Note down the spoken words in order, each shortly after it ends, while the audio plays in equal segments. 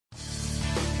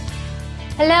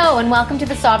Hello, and welcome to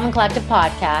the Sovereign Collective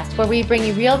podcast, where we bring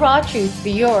you real, raw truths for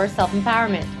your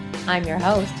self-empowerment. I'm your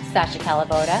host, Sasha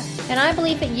Calavoda, and I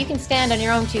believe that you can stand on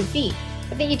your own 2 feet,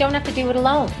 but that you don't have to do it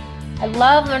alone. I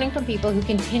love learning from people who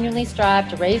continually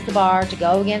strive to raise the bar, to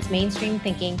go against mainstream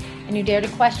thinking, and who dare to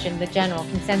question the general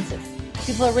consensus.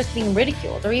 People who risk being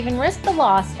ridiculed or even risk the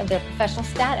loss of their professional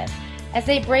status, as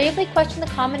they bravely question the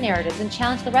common narratives and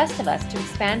challenge the rest of us to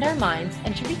expand our minds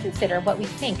and to reconsider what we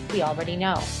think we already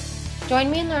know.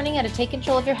 Join me in learning how to take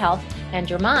control of your health and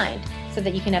your mind so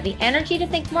that you can have the energy to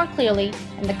think more clearly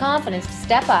and the confidence to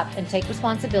step up and take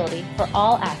responsibility for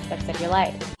all aspects of your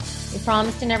life. We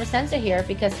promise to never censor here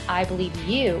because I believe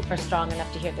you are strong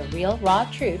enough to hear the real, raw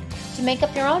truth to make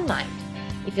up your own mind.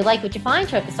 If you like what you find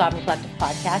here at the Sovereign Collective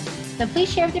podcast, then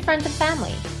please share with your friends and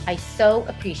family. I so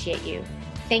appreciate you.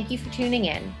 Thank you for tuning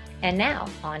in. And now,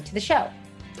 on to the show.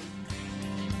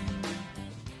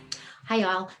 Hi,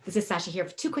 y'all. This is Sasha here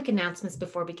for 2 quick announcements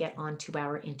before we get on to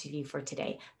our interview for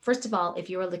today. First of all, if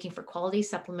you are looking for quality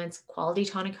supplements, quality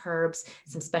tonic herbs,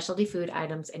 some specialty food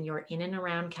items, and you're in and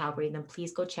around Calgary, then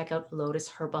please go check out Lotus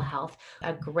Herbal Health,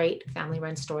 a great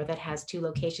family-run store that has 2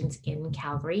 locations in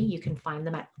Calgary. You can find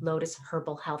them at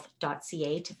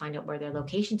lotusherbalhealth.ca to find out where their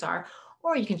locations are,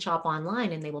 or you can shop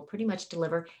online and they will pretty much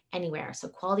deliver anywhere. So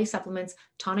quality supplements,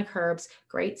 tonic herbs,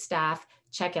 great staff.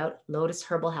 Check out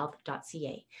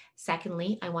lotusherbalhealth.ca.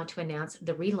 Secondly, I want to announce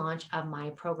the relaunch of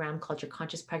my program called Your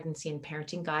Conscious Pregnancy and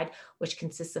Parenting Guide, which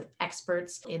consists of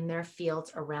experts in their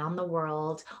fields around the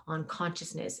world on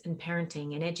consciousness and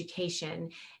parenting and education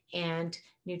and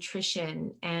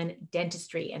nutrition and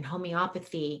dentistry and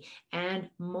homeopathy and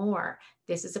more.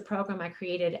 This is a program I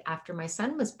created after my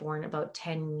son was born about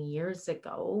 10 years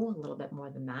ago, a little bit more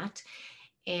than that.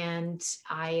 And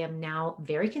I am now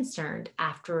very concerned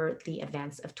after the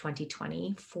events of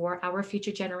 2020 for our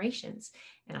future generations.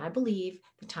 And I believe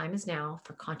the time is now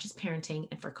for conscious parenting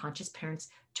and for conscious parents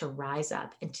to rise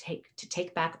up and to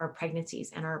take back our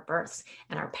pregnancies and our births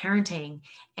and our parenting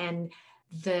and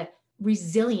the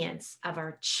resilience of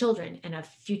our children and of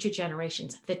future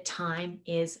generations. The time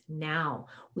is now.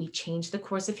 We change the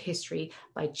course of history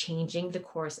by changing the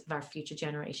course of our future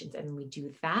generations. And we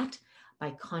do that by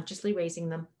consciously raising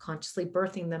them, consciously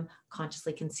birthing them,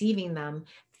 consciously conceiving them,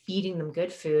 feeding them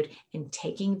good food, and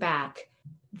taking back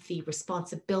the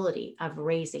responsibility of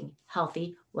raising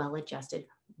healthy, well-adjusted,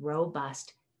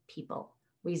 robust people.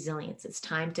 Resilience. It's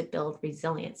time to build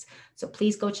resilience. So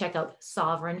please go check out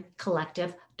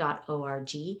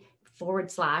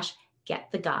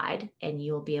sovereigncollective.org/get the guide, and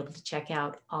you'll be able to check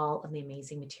out all of the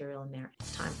amazing material in there.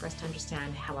 It's time for us to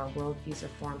understand how our worldviews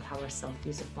are formed, how our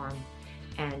self-views are formed,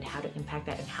 and how to impact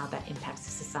that and how that impacts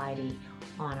the society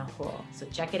on a whole. So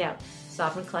check it out,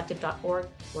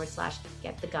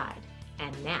 sovereigncollective.org/get the guide.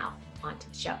 And now on to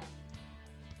the show.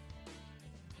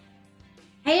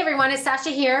 Hey everyone, it's Sasha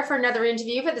here for another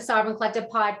interview for the Sovereign Collective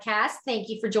podcast. Thank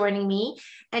you for joining me.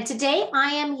 And today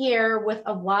I am here with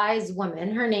a wise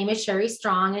woman. Her name is Sherry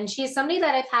Strong, and she is somebody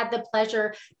that I've had the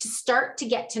pleasure to start to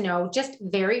get to know just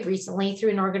very recently through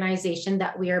an organization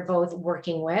that we are both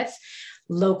working with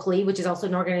locally, which is also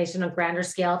an organization on a grander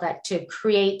scale that to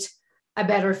create a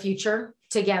better future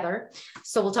together.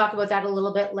 So we'll talk about that a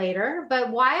little bit later. But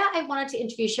why I wanted to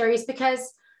interview Sherry is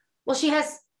because, well, she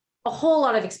has a whole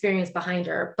lot of experience behind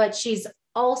her, but she's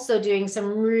also doing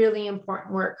some really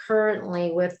important work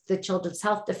currently with the Children's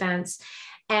Health Defense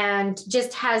and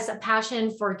just has a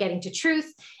passion for getting to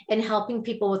truth and helping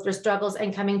people with their struggles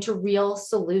and coming to real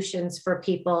solutions for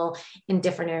people in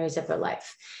different areas of their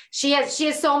life. She has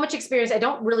so much experience. I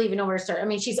don't really even know where to start. I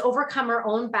mean, she's overcome her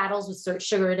own battles with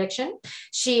sugar addiction.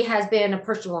 She has been a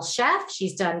personal chef.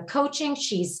 She's done coaching.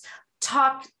 She's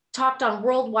talked on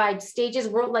worldwide stages,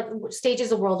 stages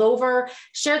the world over,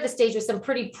 shared the stage with some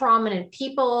pretty prominent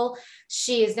people.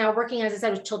 She is now working, as I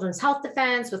said, with Children's Health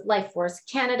Defense, with Life Force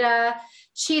Canada.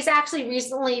 She's actually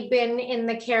recently been in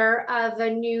the care of a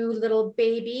new little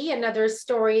baby, another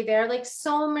story there, like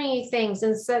so many things.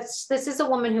 And such, this is a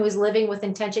woman who is living with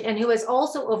intention and who has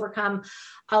also overcome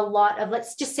a lot of,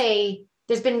 let's just say,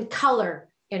 there's been color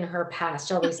in her past,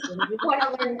 shall we say. If you want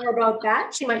to learn more about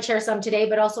that, she might share some today,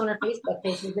 but also on her Facebook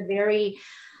page. There's a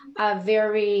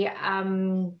very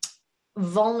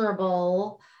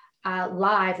vulnerable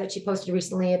live that she posted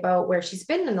recently about where she's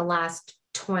been in the last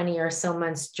 20 or so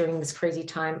months during this crazy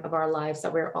time of our lives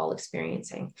that we're all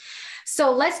experiencing. So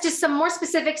let's do some more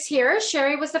specifics here.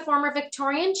 Sherry was the former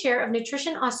Victorian Chair of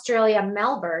Nutrition Australia,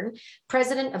 Melbourne,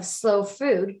 President of Slow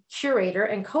Food, curator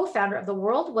and co-founder of the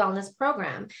World Wellness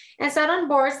Program, and sat on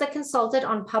boards that consulted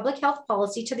on public health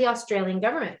policy to the Australian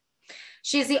government.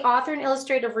 She is the author and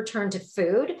illustrator of Return to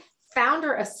Food,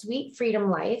 founder of Sweet Freedom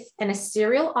Life and a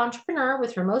serial entrepreneur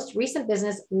with her most recent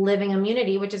business, Living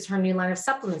Immunity, which is her new line of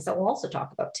supplements that we'll also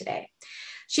talk about today.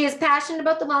 She is passionate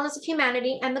about the wellness of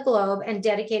humanity and the globe and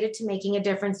dedicated to making a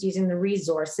difference using the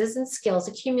resources and skills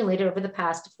accumulated over the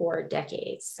past 4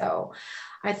 decades. So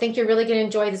I think you're really going to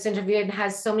enjoy this interview. It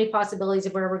has so many possibilities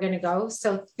of where we're going to go.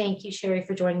 So thank you, Sherry,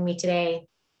 for joining me today.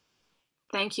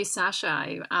 Thank you,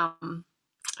 Sasha. I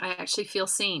actually feel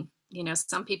seen. You know,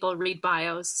 some people read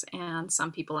bios and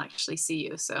some people actually see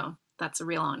you. So that's a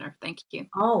real honor. Thank you.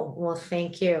 Oh, well,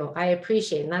 thank you. I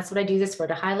appreciate it. And that's what I do this for,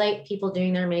 to highlight people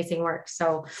doing their amazing work.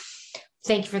 So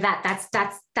thank you for that.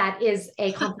 That is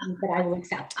a compliment that I will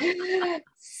accept.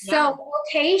 So,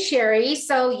 okay, Sherry.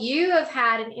 So you have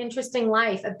had an interesting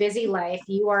life, a busy life.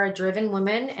 You are a driven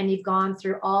woman and you've gone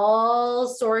through all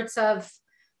sorts of,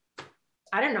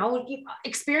 I don't know,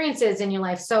 experiences in your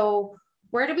life. So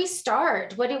where do we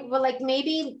start? Like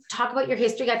maybe talk about your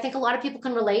history. I think a lot of people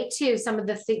can relate to some of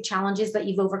the challenges that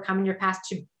you've overcome in your past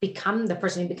to become the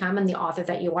person you become and the author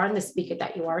that you are and the speaker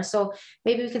that you are. So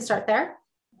maybe we can start there.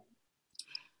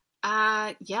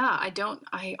 Yeah,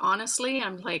 I honestly,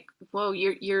 I'm like, whoa,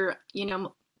 you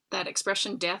know, that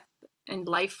expression, death and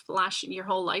life flashing, your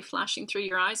whole life flashing through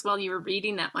your eyes. While you were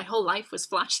reading that, my whole life was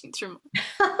flashing through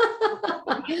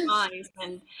my eyes.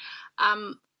 And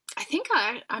um, I think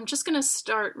I'm just going to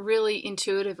start really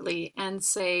intuitively and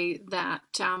say that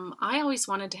I always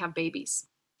wanted to have babies.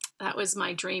 That was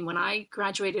my dream. When I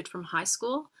graduated from high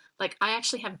school, like I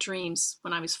actually have dreams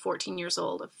when I was 14 years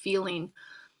old of feeling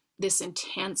this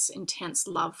intense, intense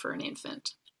love for an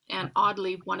infant. And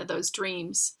oddly, one of those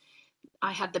dreams,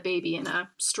 I had the baby in a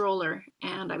stroller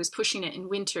and I was pushing it in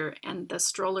winter and the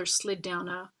stroller slid down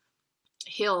a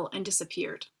hill and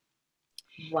disappeared.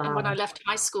 And when I Wow. left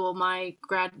high school, my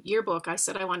grad yearbook, I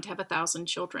said I want to have 1,000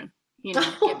 children, you know,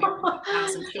 get married,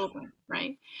 1,000 children,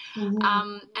 right?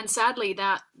 Mhm. And sadly,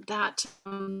 that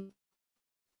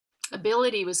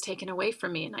ability was taken away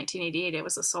from me in 1988. I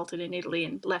was assaulted in Italy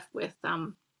and left with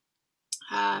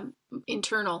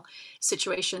internal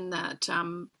situation that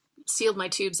sealed my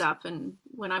tubes up. And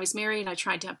when I was married, I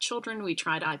tried to have children. We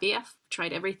tried IVF,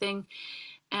 tried everything,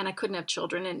 and I couldn't have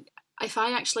children. And if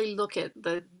I actually look at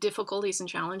the difficulties and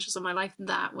challenges of my life,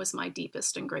 that was my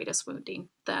deepest and greatest wounding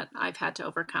that I've had to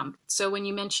overcome. So when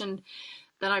you mentioned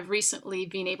that I've recently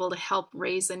been able to help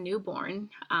raise a newborn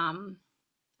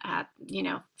at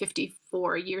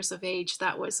 54 years of age,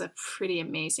 that was a pretty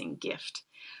amazing gift.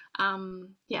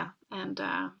 Yeah, and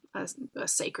a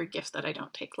sacred gift that I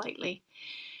don't take lightly.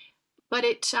 But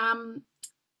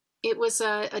it was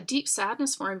a deep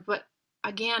sadness for him. But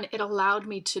again, it allowed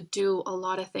me to do a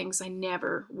lot of things I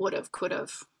never would have, could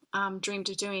have dreamed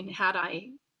of doing had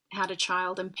I had a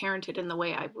child and parented in the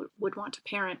way I would want to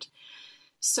parent.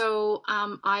 So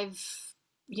I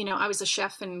was a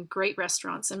chef in great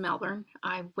restaurants in Melbourne.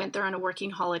 I went there on a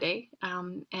working holiday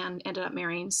and ended up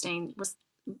marrying,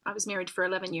 I was married for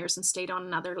 11 years and stayed on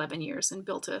another 11 years and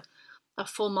built a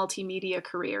full multimedia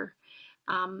career,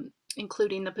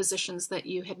 including the positions that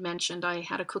you had mentioned. I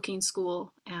had a cooking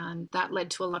school and that led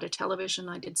to a lot of television.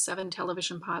 I did 7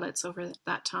 television pilots over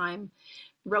that time,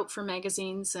 wrote for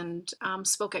magazines and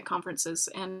spoke at conferences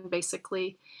and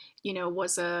basically,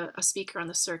 was a speaker on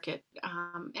the circuit.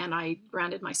 And I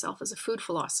branded myself as a food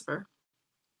philosopher.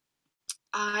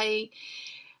 I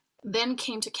then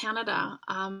came to Canada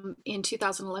in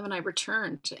 2011. I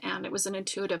returned and it was an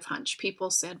intuitive hunch.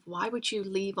 People said, why would you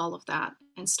leave all of that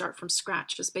and start from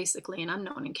scratch as basically an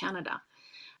unknown in Canada?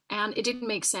 And it didn't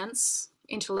make sense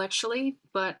intellectually,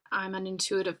 but I'm an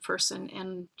intuitive person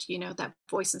and that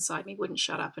voice inside me wouldn't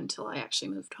shut up until I actually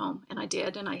moved home. And I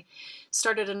did. And I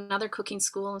started another cooking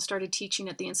school and started teaching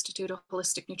at the Institute of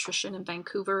Holistic Nutrition in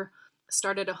Vancouver.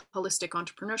 Started a holistic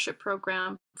entrepreneurship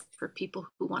program for people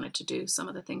who wanted to do some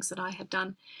of the things that I had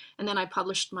done. And then I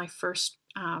published my first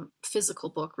physical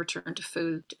book, Return to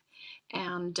Food,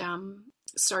 and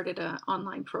started an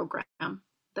online program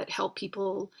that helped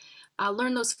people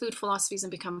learn those food philosophies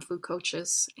and become food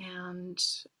coaches. And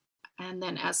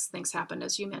then as things happened,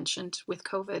 as you mentioned, with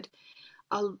COVID,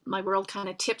 my world kind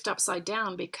of tipped upside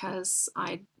down because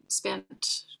I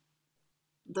spent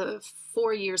the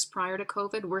 4 years prior to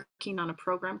COVID working on a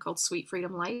program called Sweet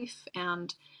Freedom Life.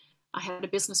 And I had a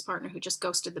business partner who just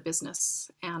ghosted the business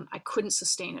and I couldn't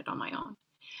sustain it on my own.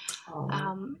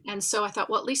 And so I thought,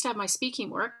 well, at least I have my speaking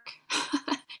work.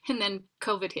 And then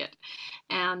COVID hit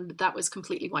and that was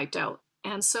completely wiped out.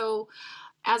 And so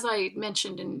as I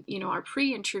mentioned in our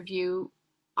pre-interview,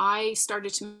 I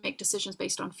started to make decisions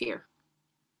based on fear.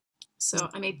 So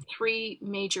I made 3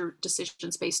 major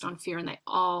decisions based on fear and they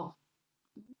all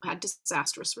had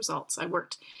disastrous results. I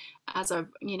worked as a,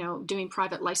 doing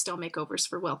private lifestyle makeovers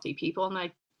for wealthy people.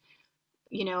 And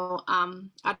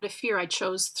out of fear, I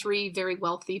chose three very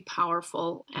wealthy,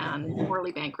 powerful, and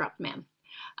morally bankrupt men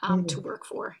to work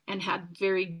for, and had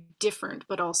very different,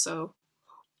 but also,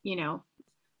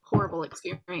 horrible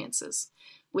experiences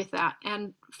with that.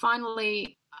 And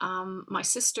finally, my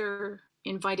sister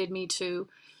invited me to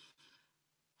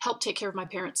help take care of my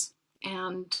parents.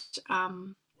 And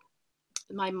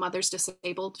my mother's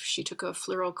disabled. She took a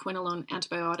fluoroquinolone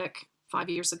antibiotic 5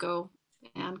 years ago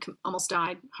and almost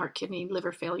died, heart, kidney,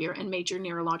 liver failure, and major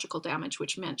neurological damage,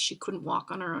 which meant she couldn't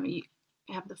walk on her own,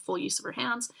 have the full use of her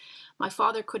hands. My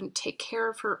father couldn't take care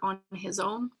of her on his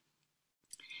own.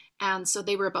 And so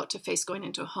they were about to face going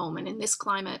into a home. And in this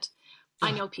climate,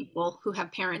 I know people who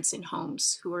have parents in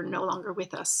homes who are no longer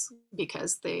with us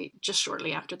because they just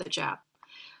shortly after the jab.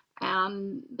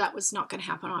 And that was not going to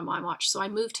happen on my watch. So I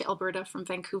moved to Alberta from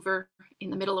Vancouver in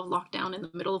the middle of lockdown, in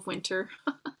the middle of winter,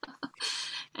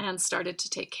 and started to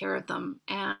take care of them.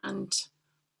 And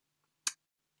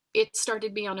it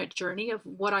started me on a journey of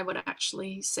what I would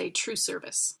actually say true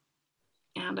service.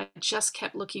 And I just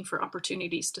kept looking for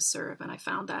opportunities to serve. And I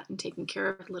found that in taking care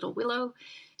of little Willow,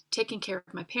 taking care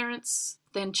of my parents,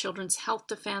 then Children's Health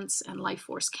Defence and Life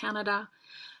Force Canada,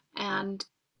 and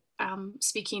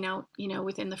speaking out,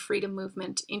 within the freedom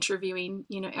movement, interviewing,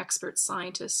 expert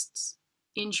scientists,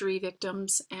 injury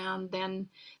victims, and then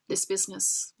this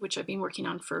business, which I've been working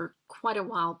on for quite a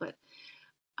while, but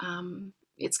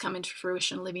it's come into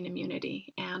fruition, Living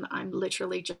Immunity. And I'm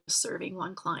literally just serving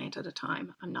one client at a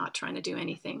time. I'm not trying to do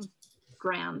anything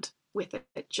grand with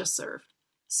it, just serve.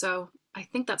 So I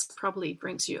think that's probably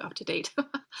brings you up to date.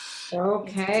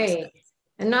 Okay.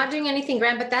 And not doing anything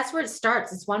grand, but that's where it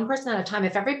starts. It's one person at a time.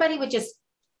 If everybody would just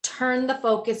turn the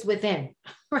focus within,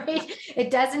 right?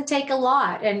 It doesn't take a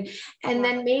lot. And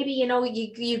then maybe,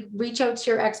 you reach out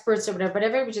to your experts or whatever, but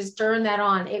everybody just turn that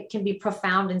on. It can be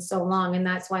profound and so long. And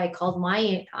that's why I called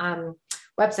my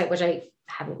website, which I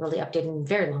haven't really updated in a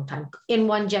very long time, In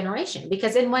One Generation,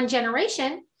 because in one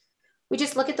generation, we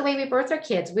just look at the way we birth our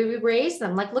kids, we raise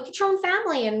them, like look at your own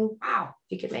family, and wow,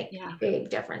 you could make a big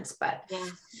difference. But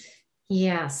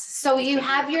yes. So you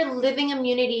have your Living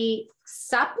Immunity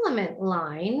supplement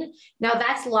line. Now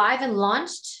that's live and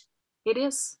launched? It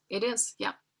is.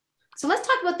 Yeah. So let's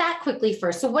talk about that quickly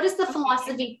first. So what is the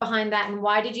philosophy behind that, and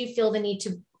why did you feel the need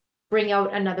to bring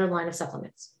out another line of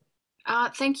supplements?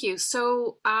 Thank you.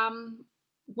 So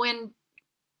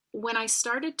when I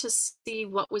started to see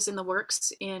what was in the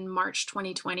works in March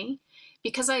 2020,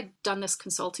 because I'd done this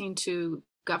consulting to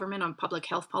government on public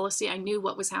health policy, I knew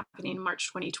what was happening in March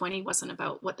 2020 wasn't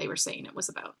about what they were saying it was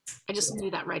about. I just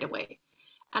knew that right away.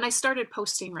 And I started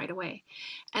posting right away.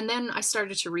 And then I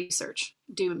started to research,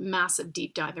 do a massive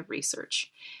deep dive of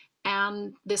research.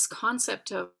 And this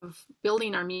concept of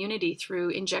building our immunity through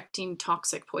injecting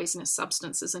toxic poisonous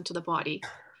substances into the body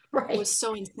was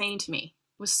so insane to me.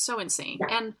 It was so insane.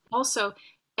 And also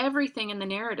everything in the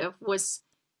narrative was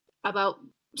about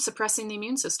suppressing the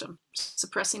immune system,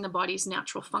 suppressing the body's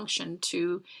natural function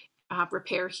to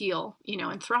repair, heal,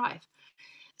 and thrive.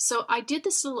 So I did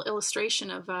this little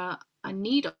illustration of a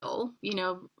needle,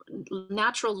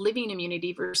 natural living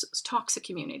immunity versus toxic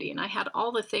immunity. And I had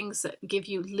all the things that give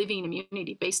you living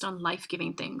immunity based on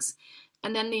life-giving things.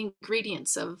 And then the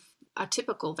ingredients of a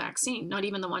typical vaccine, not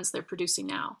even the ones they're producing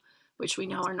now, which we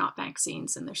know are not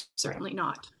vaccines, and they're certainly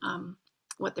not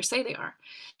what they say they are.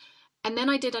 And then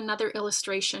I did another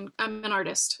illustration. I'm an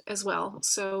artist as well.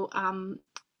 So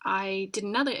I did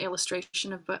another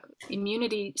illustration of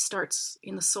immunity starts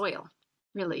in the soil,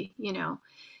 really, it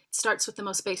starts with the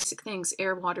most basic things,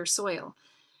 air, water, soil.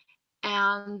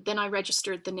 And then I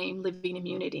registered the name Living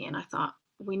Immunity. And I thought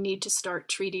we need to start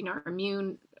treating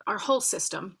our whole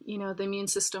system, the immune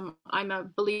system. I'm a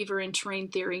believer in terrain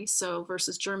theory,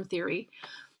 versus germ theory.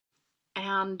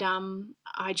 And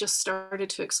I just started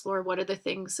to explore what are the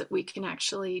things that we can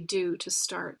actually do to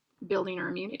start building our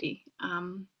immunity,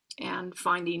 and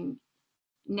finding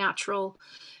natural,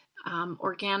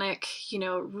 organic,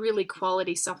 really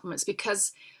quality supplements.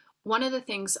 Because one of the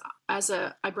things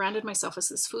I branded myself as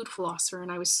this food philosopher,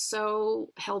 and I was so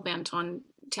hell-bent on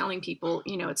telling people,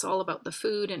 it's all about the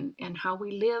food and how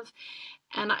we live.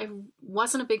 And I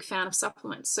wasn't a big fan of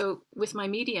supplements. So with my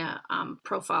media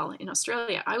profile in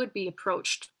Australia, I would be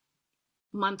approached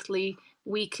monthly,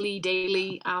 weekly,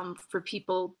 daily for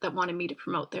people that wanted me to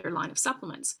promote their line of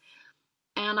supplements.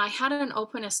 And I had an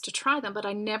openness to try them, but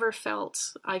I never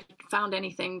felt I found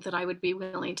anything that I would be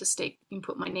willing to stake and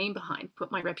put my name behind,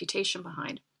 put my reputation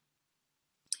behind.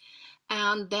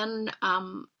 And then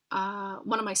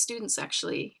one of my students,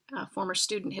 actually, a former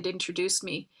student, had introduced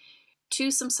me to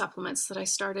some supplements that I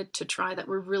started to try that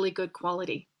were really good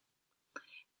quality.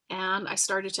 And I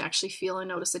started to actually feel and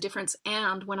notice a difference.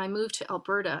 And when I moved to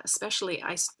Alberta, especially,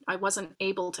 I wasn't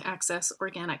able to access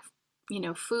organic,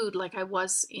 food like I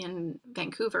was in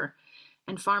Vancouver,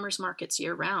 and farmers markets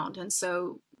year round. And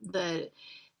so the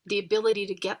ability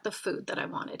to get the food that I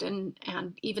wanted,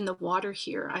 and even the water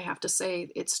here, I have to say,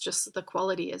 it's just, the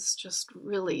quality is just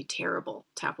really terrible.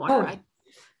 Tap water. Oh,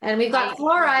 and we've got I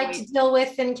fluoride to avoid, deal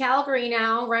with in Calgary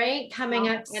now, right? Coming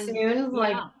well, up and soon.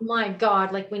 Like, yeah, my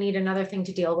God, like we need another thing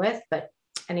to deal with. But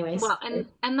anyways, well,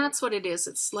 and that's what it is.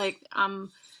 It's like,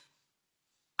 I'm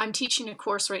teaching a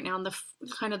course right now, and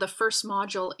kind of the first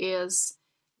module is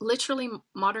literally,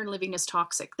 modern living is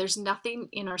toxic. There's nothing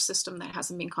in our system that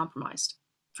hasn't been compromised,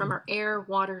 from our air,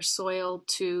 water, soil,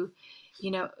 to,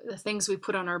 the things we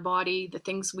put on our body, the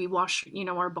things we wash,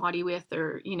 our body with,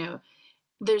 or,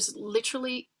 there's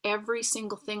literally every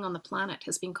single thing on the planet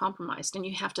has been compromised, and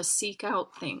you have to seek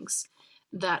out things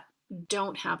that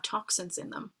don't have toxins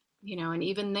in them, and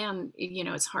even then,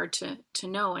 it's hard to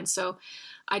know. And so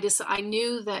I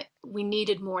knew that we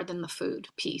needed more than the food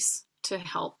piece to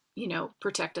help,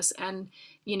 protect us. And,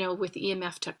 with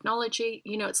EMF technology,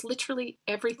 it's literally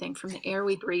everything from the air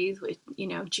we breathe, with,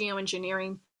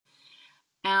 geoengineering.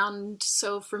 And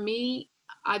so for me,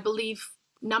 I believe,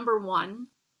 number one,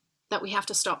 that we have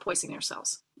to stop poisoning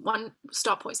ourselves. One,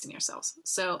 stop poisoning ourselves.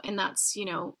 So, and that's,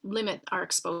 limit our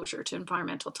exposure to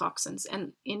environmental toxins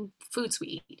and in foods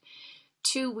we eat.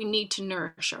 Two, we need to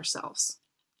nourish ourselves.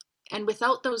 And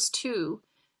without those two,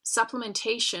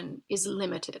 supplementation is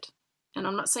limited. And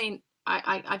I'm not saying,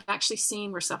 I've actually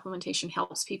seen where supplementation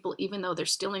helps people, even though they're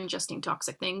still ingesting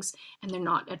toxic things and they're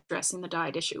not addressing the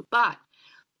diet issue. But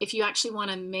if you actually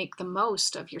want to make the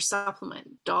most of your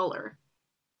supplement dollar,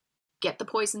 get the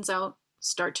poisons out,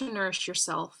 start to nourish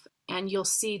yourself, and you'll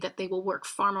see that they will work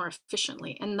far more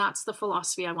efficiently. And that's the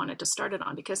philosophy I wanted to start it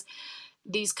on, because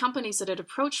these companies that had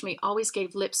approached me always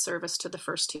gave lip service to the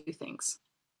first two things,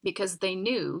 because they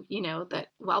knew, that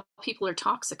while people are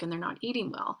toxic and they're not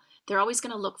eating well, they're always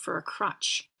going to look for a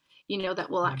crutch, that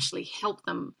will actually help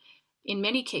them, in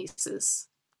many cases,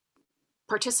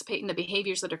 participate in the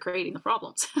behaviors that are creating the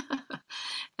problems.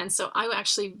 And so I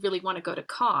actually really want to go to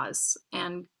cause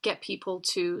and get people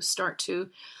to start to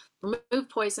remove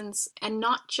poisons, and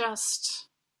not just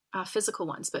physical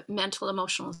ones, but mental,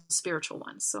 emotional, and spiritual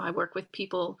ones. So I work with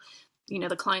people,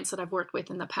 the clients that I've worked with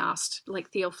in the past,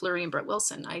 like Theo Fleury and Brett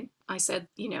Wilson. I said,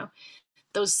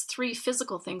 those three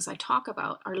physical things I talk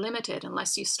about are limited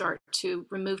unless you start to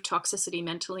remove toxicity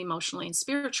mentally, emotionally, and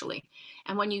spiritually.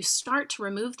 And when you start to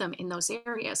remove them in those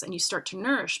areas, and you start to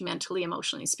nourish mentally,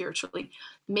 emotionally, and spiritually,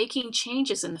 making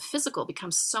changes in the physical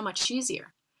becomes so much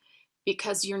easier,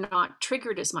 because you're not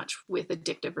triggered as much with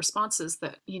addictive responses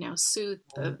that, soothe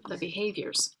the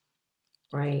behaviors.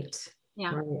 right,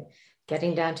 Yeah. right.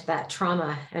 Getting down to that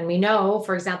trauma. And we know,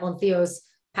 for example, in Theo's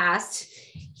past,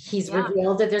 he's Yeah.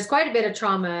 revealed that there's quite a bit of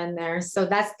trauma in there. So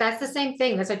that's the same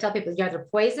thing. That's what I tell people: you're either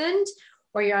poisoned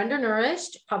or you're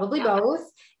undernourished, probably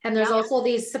both. And there's also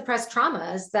these suppressed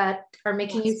traumas that are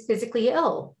making you physically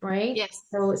ill, right? Yes.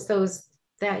 So it's those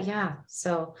that, yeah.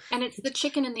 So, and it's the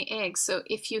chicken and the egg. So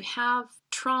if you have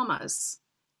traumas,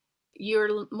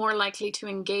 you're more likely to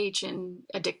engage in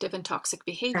addictive and toxic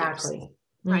behaviors. exactly.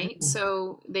 Right? Mhm.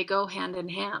 So they go hand in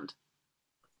hand.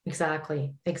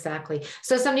 Exactly.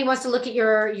 So somebody wants to look at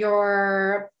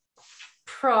your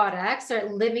products at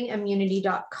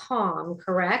livingimmunity.com,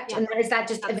 correct? Yeah, And is that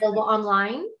just available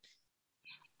online?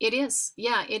 it is.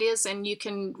 Yeah, it is. And you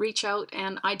can reach out,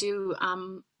 and I do,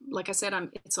 like I said,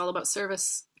 it's all about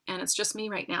service, and it's just me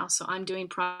right now. So I'm doing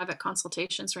private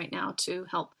consultations right now to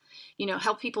help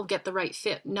people get the right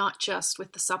fit, not just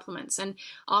with the supplements. And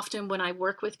often when I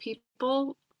work with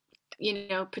people,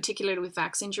 particularly with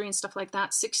vaccine injury and stuff like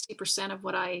that, 60% of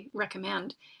what I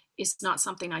recommend is not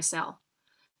something I sell.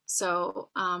 So,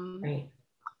 Right.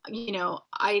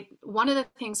 one of the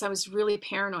things I was really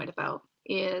paranoid about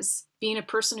is being a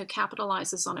person who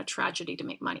capitalizes on a tragedy to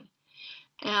make money.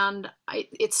 And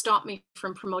it stopped me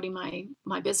from promoting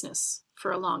my business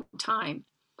for a long time.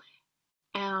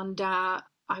 And I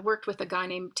worked with a guy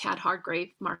named Tad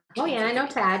Hargrave, Oh marketing yeah, for I know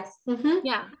Tad. Mm-hmm.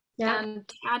 Yeah. Yeah. And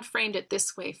Tad framed it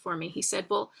this way for me. He said,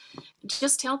 well,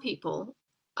 just tell people,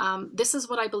 this is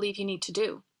what I believe you need to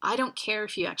do. I don't care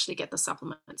if you actually get the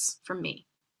supplements from me.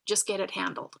 Just get it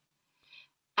handled.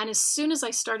 And as soon as I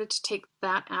started to take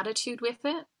that attitude with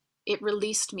it, it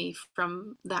released me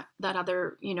from that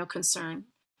other, concern,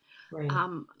 Right.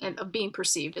 and of being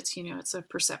perceived. It's, it's a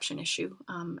perception issue.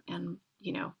 And,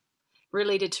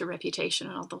 related to reputation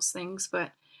and all those things.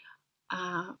 But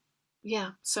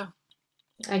yeah, so.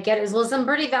 I get it. Well, some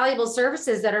pretty valuable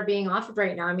services that are being offered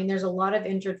right now. I mean, there's a lot of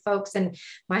injured folks, and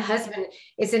my husband,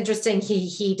 it's interesting.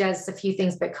 He does a few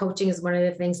things, but coaching is one of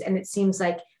the things. And it seems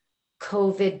like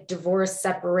COVID, divorce,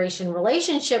 separation,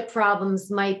 relationship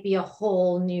problems might be a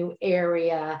whole new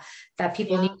area that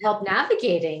people need help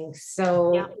navigating.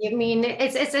 So, I mean,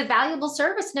 it's a valuable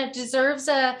service, and it deserves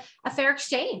a fair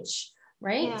exchange.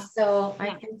 Right. Yeah. So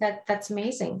I think that's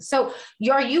amazing. So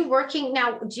are you working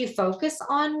now? Do you focus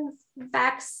on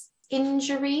vax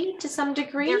injury to some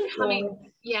degree? They're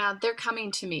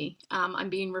coming to me.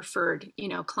 I'm being referred,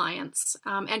 clients,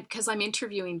 and because I'm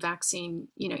interviewing vaccine,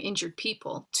 injured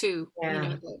people too,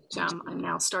 that I'm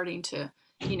now starting to,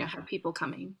 have people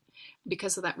coming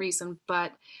because of that reason.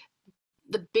 But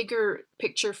the bigger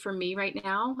picture for me right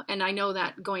now, and I know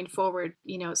that going forward,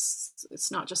 it's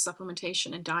not just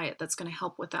supplementation and diet that's going to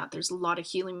help with that. There's a lot of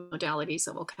healing modalities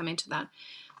that will come into that.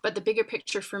 But the bigger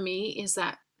picture for me is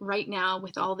that right now,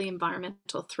 with all the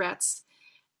environmental threats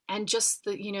and just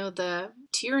the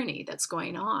tyranny that's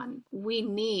going on, we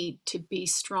need to be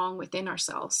strong within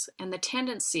ourselves. And the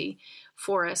tendency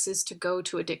for us is to go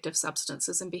to addictive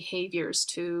substances and behaviors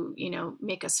to,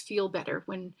 make us feel better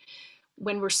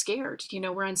when we're scared,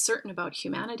 we're uncertain about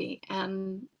humanity.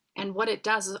 And what it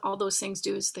does is all those things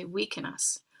do is they weaken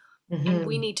us. And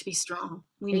we need to be strong.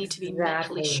 We need to be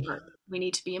mentally sharp. We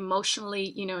need to be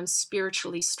emotionally, and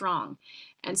spiritually strong.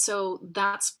 And so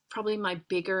that's probably my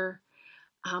bigger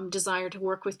desire to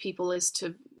work with people is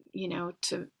to,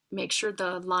 to make sure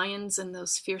the lions and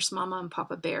those fierce mama and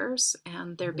papa bears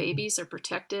and their babies are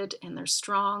protected and they're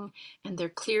strong and they're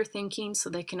clear thinking so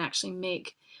they can actually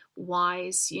make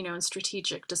wise, and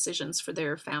strategic decisions for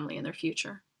their family and their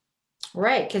future.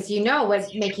 Right, because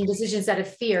what making decisions out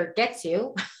of fear gets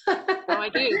you. Oh, I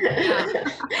do. Yeah.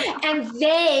 And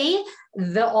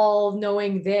the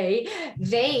all-knowing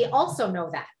they also know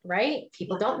that, right?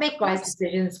 People don't make wise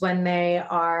decisions when they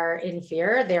are in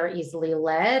fear. They're easily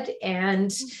led,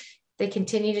 and they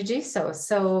continue to do so.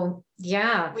 So,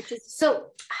 yeah.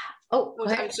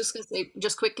 I was just going to say,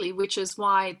 just quickly, which is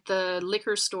why the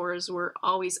liquor stores were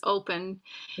always open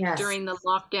during the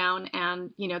lockdown,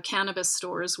 and cannabis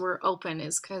stores were open,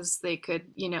 is because they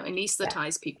could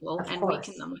anesthetize people and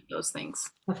weaken them with those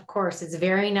things. Of course, it's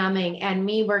very numbing. And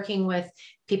me working with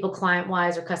people client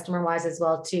wise or customer wise as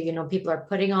well too, people are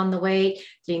putting on the weight,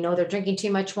 they're drinking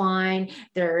too much wine,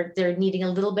 they're needing a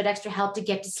little bit extra help to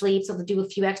get to sleep, so they'll do a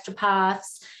few extra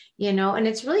puffs. And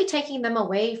it's really taking them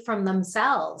away from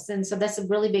themselves. And so that's a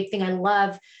really big thing. I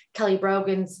love Kelly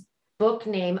Brogan's book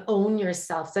name, Own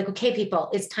Yourself. It's like, okay, people,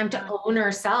 it's time to own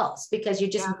ourselves, because you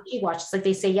just watch. It's like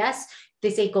they say yes, they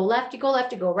say go left, you go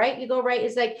left, you go right, you go right.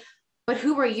 It's like, but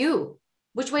who are you?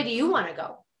 Which way do you want to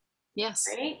go? Yes.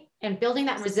 Right. And building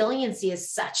that resiliency is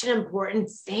such an important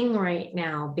thing right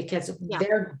now, because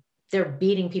they're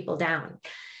beating people down.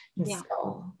 And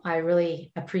so I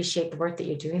really appreciate the work that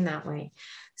you're doing that way.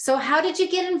 So how did you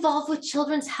get involved with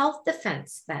Children's Health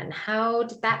Defense then? How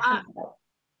did that come about?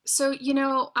 So,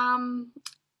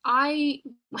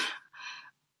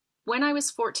 when I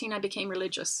was 14, I became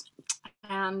religious.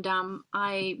 And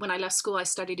when I left school, I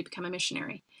studied to become a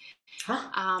missionary.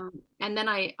 And then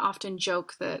I often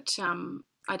joke that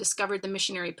I discovered the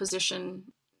missionary position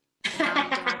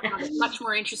and much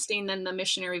more interesting than the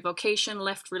missionary vocation,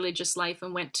 left religious life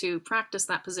and went to practice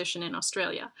that position in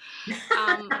Australia.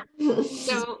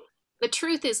 So the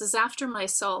truth is after my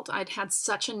assault, I'd had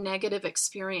such a negative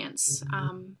experience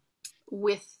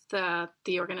with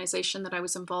the organization that I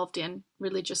was involved in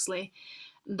religiously,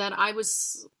 that I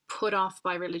was put off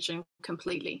by religion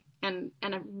completely. And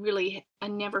I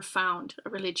never found a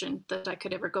religion that I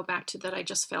could ever go back to that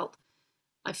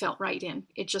I felt right in.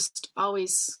 It just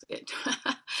always,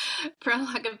 for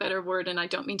lack of a better word, and I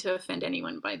don't mean to offend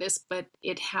anyone by this, but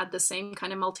it had the same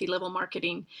kind of multi-level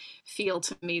marketing feel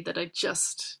to me that it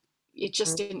just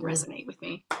didn't resonate with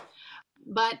me.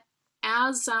 But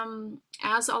as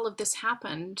all of this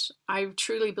happened, I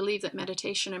truly believe that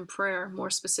meditation and prayer,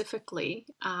 more specifically,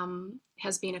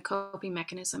 has been a coping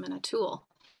mechanism and a tool.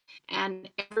 And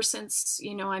ever since,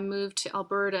 I moved to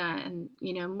Alberta and,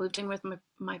 moved in with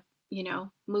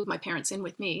moved my parents in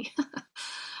with me.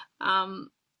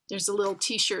 There's a little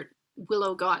t-shirt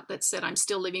Willow got that said, "I'm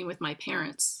still living with my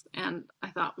parents." And I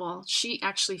thought, well, she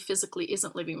actually physically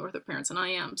isn't living with her parents, and I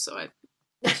am. So I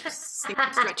just think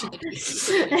I'm stretching the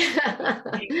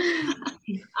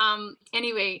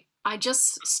anyway, I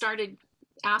just started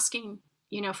asking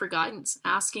for guidance,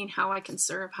 asking how I can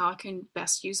serve, how I can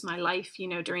best use my life,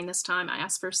 during this time. I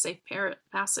asked for a safe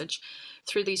passage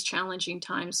through these challenging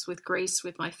times with grace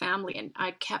with my family. And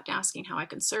I kept asking how I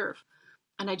can serve.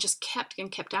 And I just kept and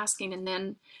kept asking. And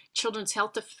then Children's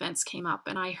Health Defence came up,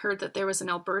 and I heard that there was an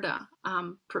Alberta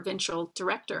provincial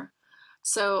director.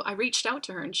 So I reached out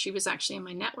to her, and she was actually in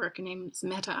my network. Her name is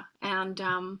Meta. And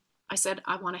I said,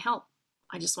 I want to help.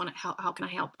 I just want to help. How can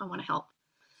I help? I want to help.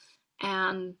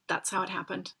 And that's how it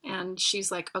happened. And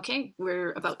she's like, okay,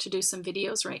 we're about to do some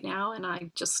videos right now. And I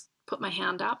just put my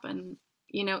hand up. And,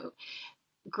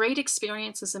 great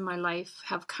experiences in my life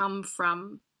have come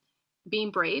from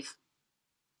being brave,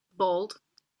 bold,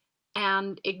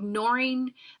 and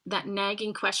ignoring that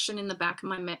nagging question in the back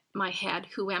of my head,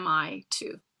 who am I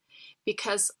to?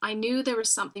 Because I knew there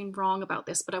was something wrong about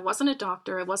this, but I wasn't a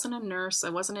doctor, I wasn't a nurse, I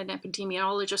wasn't an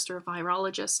epidemiologist or a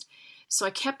virologist. So I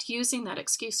kept using that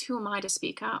excuse, who am I to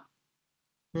speak up?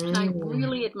 And I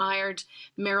really admired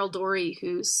Meryl Dorey,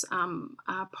 who's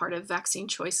part of Vaccine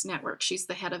Choice Network. She's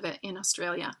the head of it in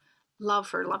Australia.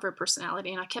 Love her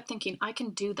personality. And I kept thinking, I can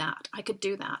do that. I could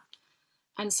do that.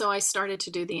 And so I started to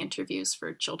do the interviews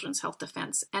for Children's Health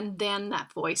Defence. And then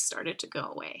that voice started to go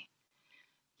away.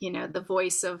 The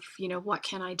voice of, what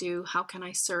can I do? How can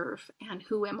I serve? And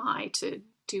who am I to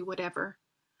do whatever?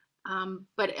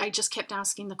 But I just kept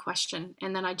asking the question,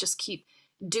 and then I just keep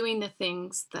doing the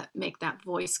things that make that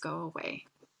voice go away.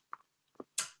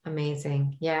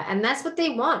 Amazing. Yeah. And that's what they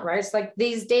want, right? It's like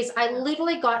these days, I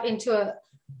literally got into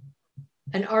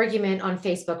an argument on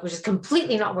Facebook, which is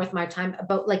completely not worth my time,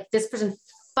 about like this person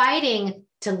fighting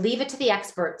to leave it to the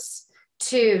experts,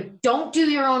 to don't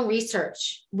do your own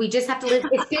research. We just have to live.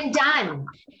 It's been done.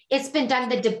 It's been done.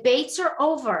 The debates are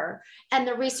over, and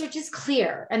the research is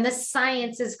clear, and the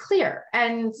science is clear.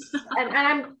 And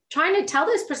I'm trying to tell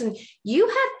this person, you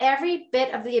have every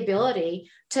bit of the ability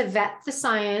to vet the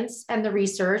science and the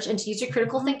research, and to use your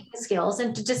critical thinking skills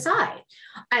and to decide.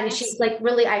 And she's like,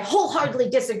 really, I wholeheartedly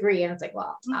disagree. And it's like,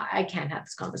 well, I can't have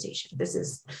this conversation. This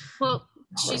is. Well,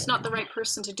 she's not the right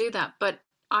person to do that. But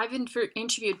I've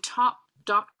interviewed top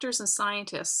doctors and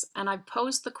scientists, and I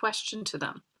posed the question to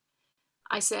them.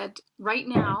 I said, right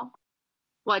now,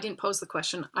 well, I didn't pose the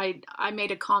question. I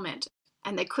made a comment,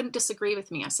 and they couldn't disagree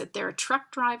with me. I said, there are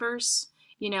truck drivers,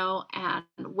 and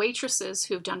waitresses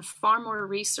who've done far more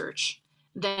research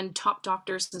than top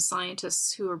doctors and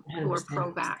scientists who are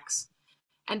pro-vax.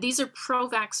 And these are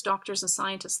pro-vax doctors and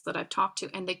scientists that I've talked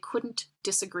to, and they couldn't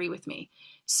disagree with me.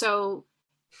 So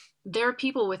there are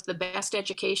people with the best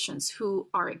educations who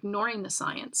are ignoring the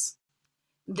science.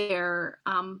 They're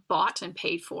bought and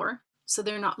paid for, so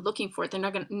they're not looking for it.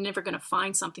 They're never going to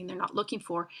find something they're not looking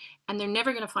for, and they're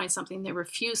never going to find something they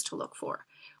refuse to look for.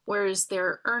 Whereas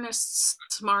they're earnest,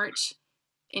 smart,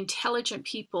 intelligent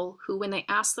people who, when they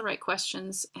ask the right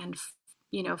questions and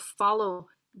follow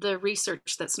the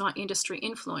research that's not industry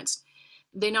influenced,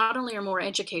 they not only are more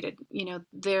educated,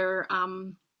 they're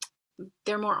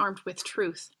more armed with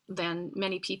truth than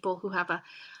many people who have a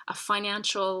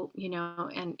financial,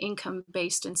 and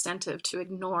income-based incentive to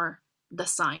ignore the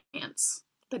science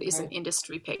that isn't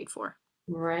industry paid for.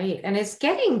 Right. And it's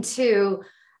getting to,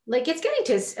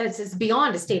 it's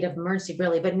beyond a state of emergency,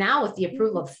 really. But now with the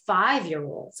approval of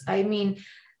 5-year-olds, I mean,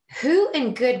 who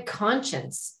in good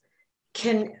conscience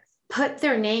can put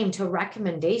their name to a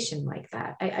recommendation like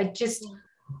that? I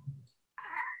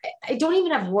don't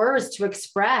even have words to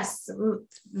express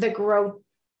the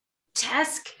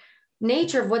grotesque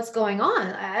nature of what's going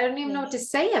on. I don't even know what to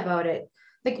say about it.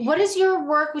 Like, what is your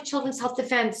work with Children's Health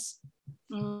Defence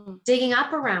digging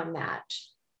up around that?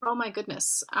 Oh my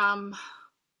goodness.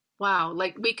 Wow.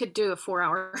 Like, we could do a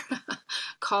 4-hour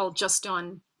call just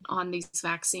on these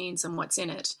vaccines and what's in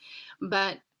it.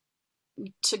 But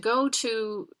to go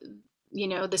to,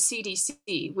 the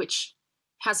CDC, which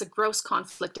has a gross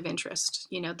conflict of interest.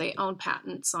 They own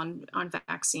patents on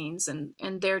vaccines, and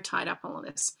they're tied up in all of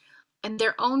this. And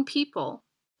their own people,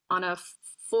 on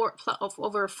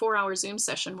over a 4-hour Zoom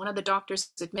session, one of the doctors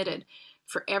admitted,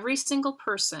 for every single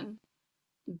person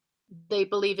they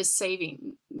believe is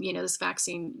saving, these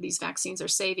vaccines are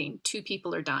saving, 2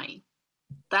 people are dying.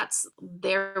 That's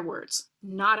their words,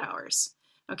 not ours.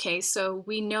 Okay, so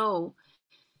we know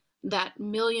that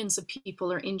millions of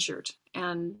people are injured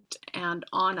and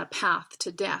on a path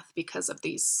to death because of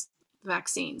these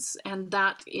vaccines. And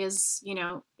that is,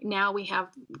 now we have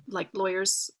like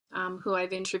lawyers who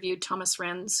I've interviewed, Thomas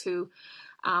Renz, who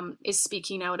is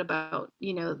speaking out about,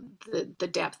 the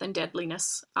depth and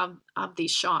deadliness of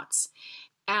these shots.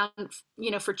 And,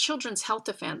 for Children's Health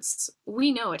Defence,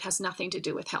 we know it has nothing to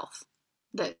do with health,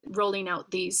 that rolling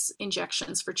out these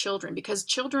injections for children, because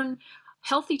children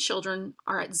healthy children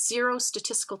are at zero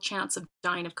statistical chance of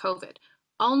dying of COVID.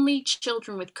 Only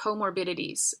children with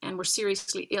comorbidities and were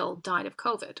seriously ill died of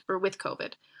COVID or with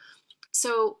COVID.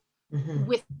 So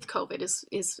with COVID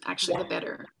is actually the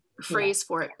better phrase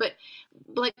for it. But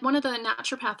like one of the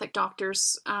naturopathic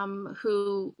doctors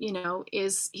who,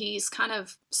 he's kind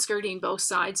of skirting both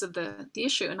sides of the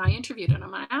issue. And I interviewed him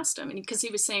and I asked him, and because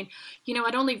he was saying,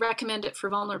 I'd only recommend it for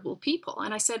vulnerable people.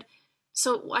 And I said,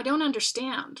 so I don't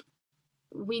understand.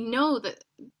 We know that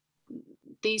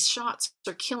these shots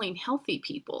are killing healthy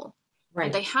people. Right.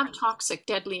 And they have toxic,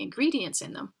 deadly ingredients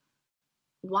in them.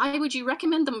 Why would you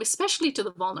recommend them, especially to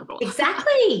the vulnerable?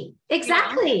 Exactly.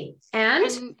 And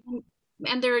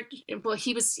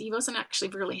he wasn't actually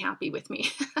really happy with me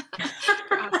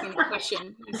for asking the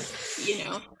question,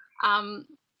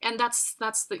 and that's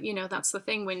the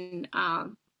thing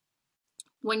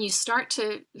when you start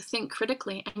to think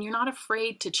critically and you're not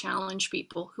afraid to challenge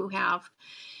people who have,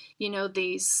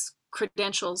 these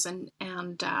credentials and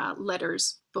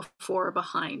letters before or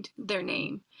behind their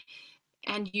name.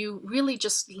 And you really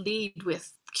just lead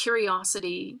with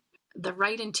curiosity, the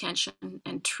right intention,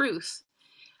 and truth.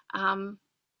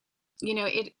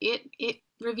 It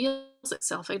reveals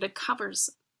itself. It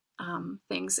covers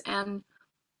things, and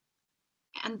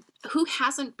who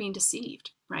hasn't been deceived,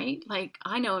 right? Like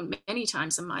I know many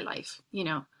times in my life,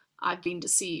 I've been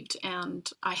deceived, and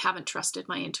I haven't trusted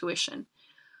my intuition.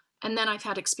 And then I've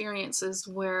had experiences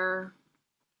where,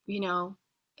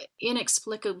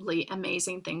 inexplicably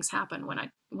amazing things happen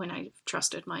when I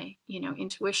trusted my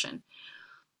intuition.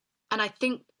 And I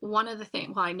think one of the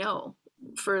things, I know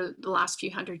for the last few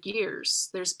hundred years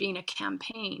there's been a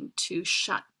campaign to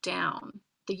shut down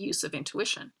the use of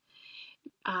intuition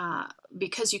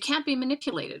because you can't be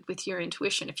manipulated with your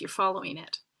intuition if you're following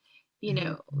it.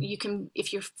 You can,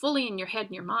 if you're fully in your head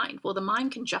and your mind, well, the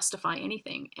mind can justify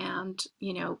anything. And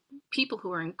people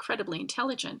who are incredibly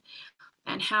intelligent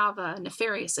and have a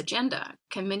nefarious agenda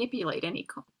can manipulate any,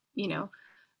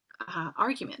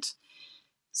 argument.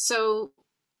 So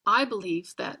I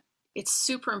believe that it's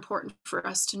super important for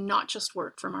us to not just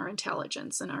work from our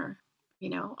intelligence and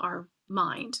our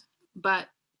mind, but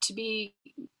to be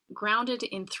grounded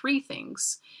in three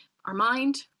things: our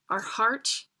mind, our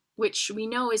heart, which we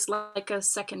know is like a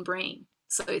second brain.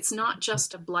 So it's not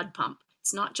just a blood pump.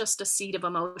 It's not just a seat of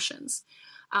emotions.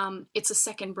 It's a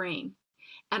second brain.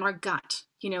 And our gut,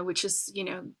 which is,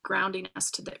 grounding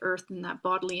us to the earth and that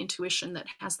bodily intuition that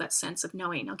has that sense of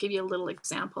knowing. I'll give you a little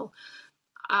example.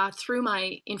 Through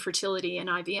my infertility and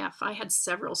IVF, I had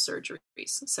several surgeries,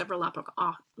 several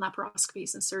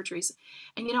laparoscopies and surgeries.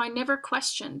 And, I never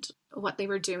questioned what they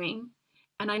were doing.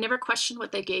 And I never questioned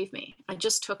what they gave me. I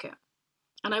just took it.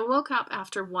 And I woke up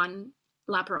after one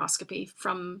laparoscopy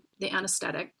from the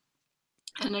anesthetic.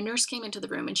 And a nurse came into the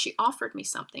room and she offered me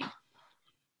something.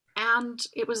 And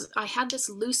I had this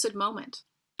lucid moment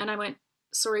and I went,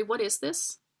 sorry, what is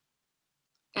this?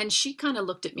 And she kind of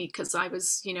looked at me because I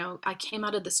was, I came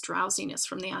out of this drowsiness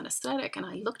from the anesthetic and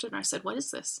I looked at her and I said, what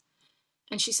is this?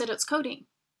 And she said, it's codeine.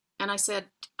 And I said,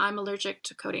 I'm allergic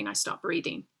to codeine. I stopped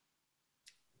breathing.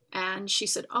 And she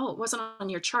said, oh, it wasn't on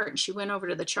your chart. And she went over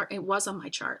to the chart. It was on my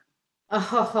chart.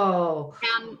 Oh.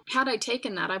 And had I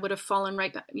taken that, I would have fallen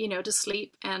right back, to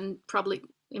sleep and probably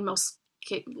in most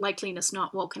likeliness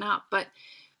not woken up. But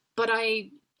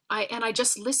I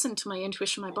just listened to my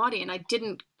intuition, my body, and I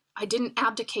didn't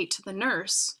abdicate to the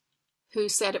nurse who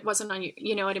said it wasn't on you.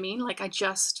 You know what I mean? Like I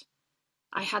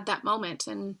had that moment,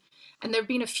 and there've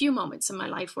been a few moments in my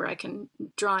life where I can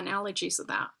draw analogies of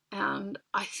that. And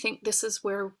I think this is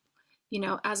where,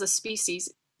 as a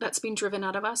species, that's been driven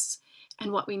out of us.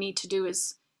 And what we need to do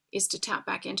is to tap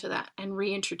back into that and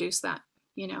reintroduce that,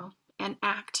 and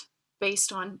act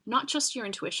based on not just your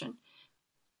intuition,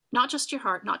 not just your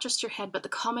heart, not just your head, but the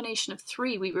combination of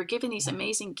three. We were given these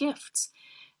amazing gifts.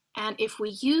 And if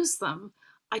we use them,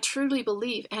 I truly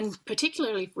believe, and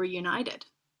particularly if we're united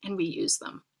and we use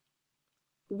them,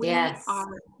 we are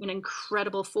an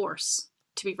incredible force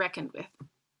to be reckoned with.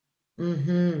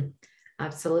 Mm-hmm.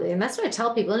 Absolutely. And that's what I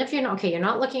tell people. And if you're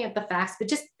not looking at the facts, but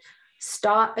just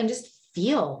stop and just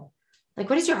feel. Like,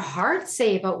 what does your heart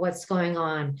say about what's going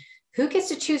on? Who gets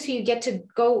to choose who you get to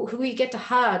go, who you get to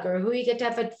hug, or who you get to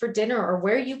have for dinner, or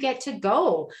where you get to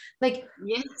go? Like,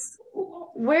 yes.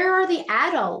 Where are the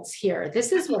adults here?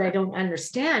 This is what I don't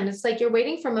understand. It's like you're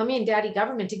waiting for mommy and daddy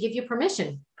government to give you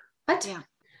permission. What? Yeah.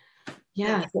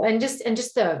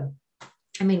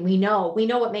 We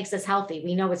know what makes us healthy.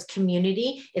 We know it's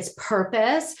community, it's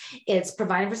purpose, it's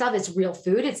providing for self, it's real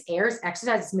food, it's air, it's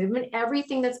exercise, it's movement,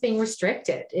 everything that's being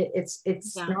restricted. It's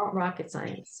not rocket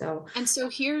science. So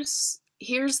here's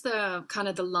here's the kind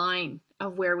of the line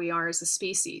of where we are as a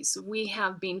species. We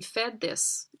have been fed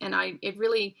this, and I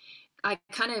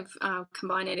kind of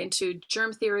combine it into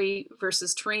germ theory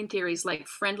versus terrain theories, like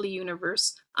friendly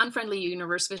universe, unfriendly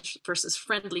universe versus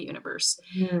friendly universe.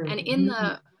 And in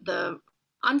the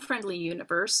unfriendly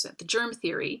universe, the germ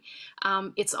theory,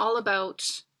 it's all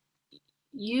about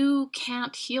you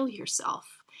can't heal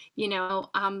yourself.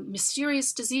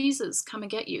 Mysterious diseases come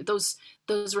and get you.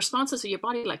 Those responses of your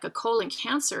body, like a colon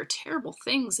cancer, are terrible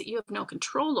things that you have no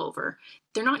control over.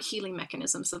 They're not healing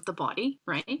mechanisms of the body,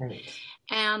 right?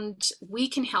 And we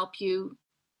can help you.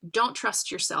 Don't trust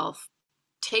yourself.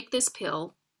 Take this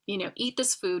pill, eat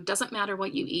this food. Doesn't matter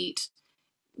what you eat.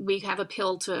 We have a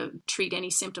pill to treat any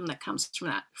symptom that comes from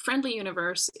that. Friendly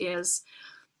universe is,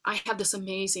 I have this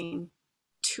amazing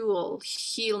tool,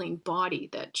 healing body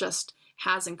that just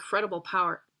has incredible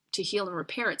power to heal and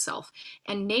repair itself.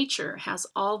 And nature has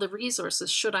all the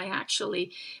resources should I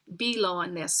actually be low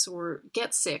on this or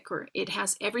get sick, or it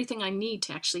has everything I need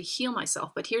to actually heal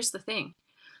myself. But here's the thing.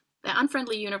 The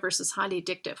unfriendly universe is highly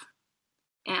addictive,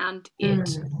 and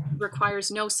it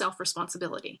requires no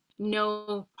self-responsibility,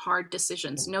 no hard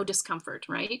decisions, no discomfort,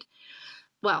 right?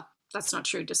 Well, that's not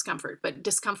true discomfort, but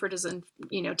discomfort is in,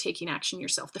 taking action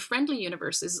yourself. The friendly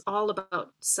universe is all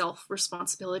about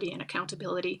self-responsibility and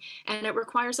accountability, and it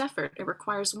requires effort, it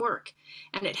requires work,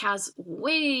 and it has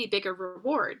way bigger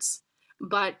rewards.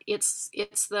 But it's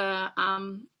the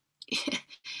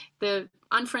the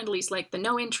unfriendlies, like the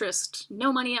no interest,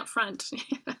 no money up front,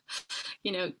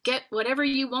 get whatever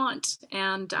you want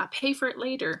and pay for it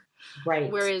later. Right.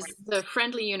 Whereas the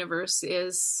friendly universe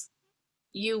is,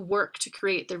 you work to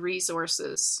create the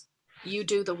resources, you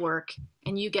do the work,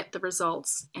 and you get the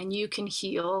results, and you can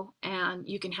heal, and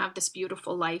you can have this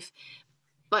beautiful life.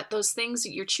 But those things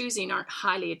that you're choosing aren't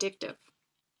highly addictive.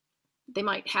 They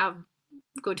might have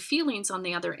good feelings on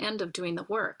the other end of doing the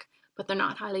work, but they're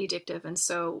not highly addictive. And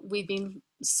so we've been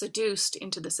seduced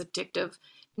into this addictive,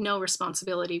 no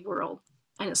responsibility world.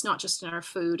 And it's not just in our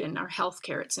food and our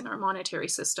healthcare, it's in our monetary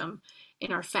system,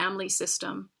 in our family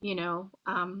system,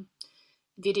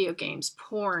 video games,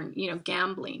 porn,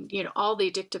 gambling, all the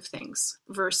addictive things,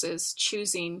 versus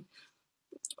choosing,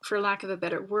 for lack of a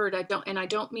better word, I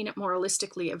don't mean it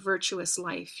moralistically, a virtuous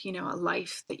life, a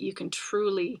life that you can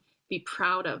truly be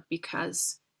proud of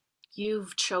because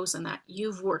you've chosen that,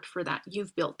 you've worked for that,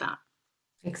 you've built that.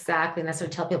 Exactly. And that's what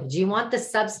I tell people. Do you want the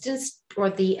substance or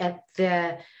the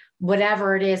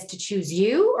whatever it is to choose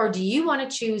you, or do you want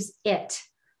to choose it?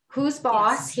 Who's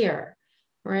boss here?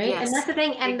 Right. Yes, and that's the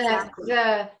thing. And exactly.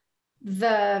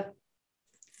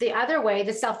 the other way,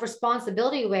 the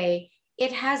self-responsibility way,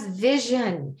 it has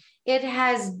vision, it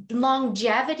has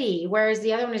longevity, whereas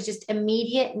the other one is just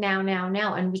immediate now.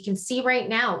 And we can see right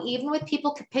now, even with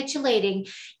people capitulating,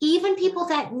 even people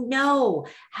that know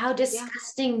how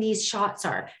disgusting these shots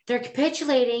are, they're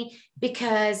capitulating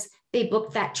because they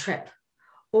booked that trip.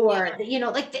 Or,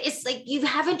 it's like, you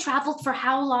haven't traveled for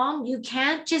how long? You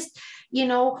can't just,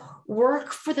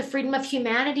 work for the freedom of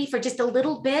humanity for just a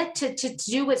little bit to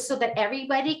do it so that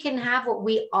everybody can have what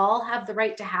we all have the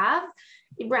right to have,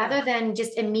 rather than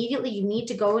just immediately, you need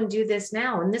to go and do this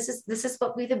now. And this is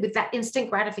what we did with that instant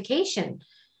gratification.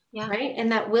 Right.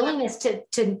 And that willingness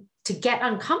to get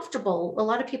uncomfortable. A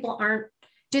lot of people aren't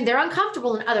doing, they're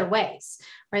uncomfortable in other ways,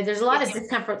 right? There's a lot of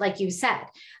discomfort, like you said,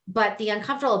 but the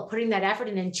uncomfortable of putting that effort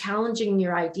in and challenging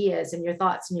your ideas and your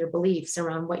thoughts and your beliefs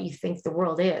around what you think the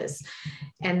world is.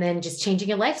 And then just changing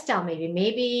your lifestyle,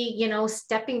 maybe,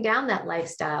 stepping down that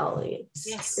lifestyle.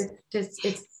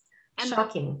 It's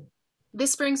shocking.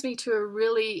 This brings me to a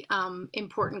really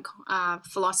important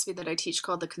philosophy that I teach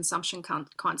called the consumption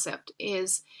concept,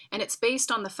 and it's based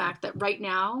on the fact that right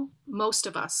now, most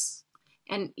of us,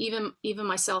 and even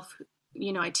myself,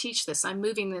 I teach this, I'm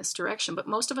moving in this direction, but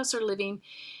most of us are living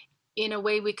in a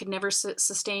way we could never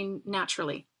sustain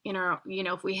naturally in our,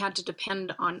 if we had to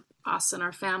depend on us and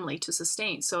our family to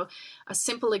sustain. So a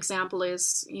simple example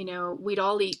is, we'd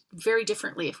all eat very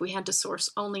differently if we had to source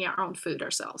only our own food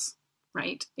ourselves,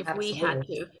 right? If Absolutely. we had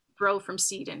to grow from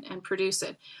seed and produce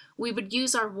it. We would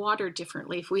use our water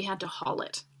differently if we had to haul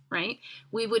it, right?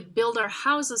 We would build our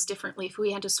houses differently if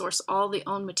we had to source all the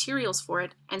own materials for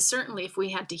it, and certainly if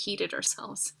we had to heat it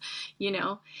ourselves,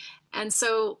 And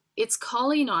so it's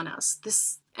calling on us,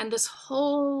 this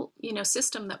whole,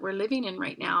 system that we're living in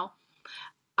right now.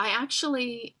 I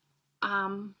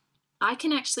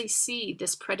can actually see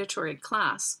this predatory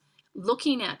class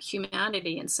looking at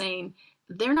humanity and saying,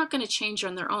 they're not going to change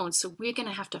on their own, so we're going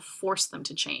to have to force them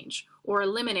to change or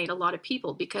eliminate a lot of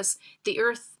people, because the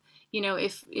earth,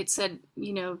 if it said,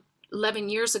 11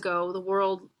 years ago, the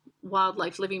world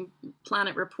Wildlife Living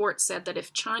Planet report said that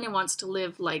if China wants to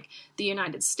live like the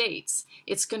United States,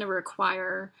 it's going to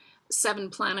require 7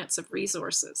 planets of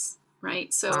resources,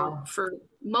 right? So Wow. for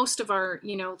most of our,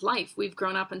 life, we've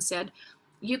grown up and said,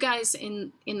 you guys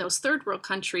in those third world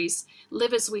countries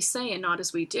live as we say and not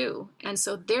as we do. And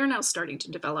so they're now starting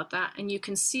to develop that. And you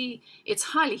can see it's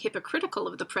highly hypocritical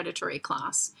of the predatory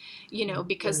class,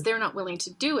 because Mhm. they're not willing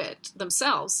to do it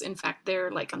themselves. In fact,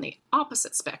 they're like on the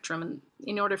opposite spectrum. And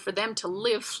in order for them to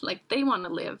live like they want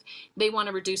to live, they want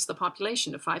to reduce the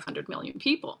population to 500 million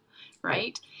people, Right.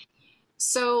 right?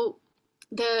 So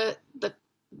the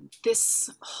this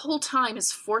whole time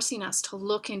is forcing us to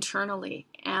look internally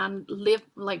and live,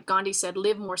 like Gandhi said,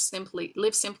 live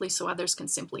simply so others can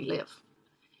simply live.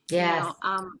 You Yes. know,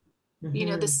 um,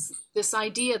 Hmm. this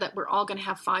idea that we're all going to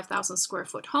have 5,000 square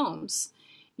foot homes,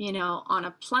 on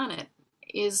a planet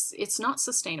it's not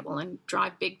sustainable, and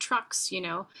drive big trucks,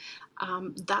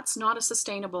 that's not a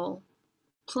sustainable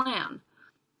plan.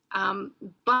 Um,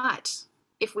 but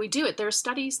if we do it, there are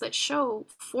studies that show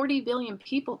 40 billion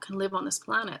people can live on this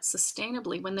planet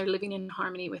sustainably when they're living in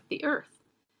harmony with the earth.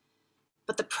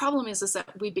 But the problem is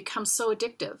that we become so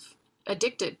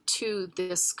addicted to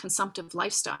this consumptive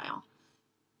lifestyle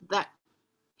that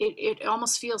it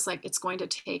almost feels like it's going to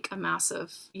take a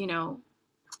massive,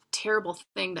 terrible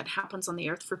thing that happens on the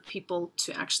earth for people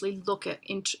to actually look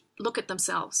at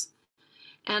themselves.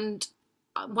 And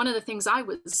one of the things I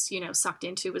was, sucked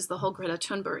into was the whole Greta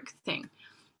Thunberg thing.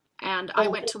 And I Oh,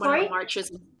 went to one of the sorry.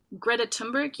 marches. Greta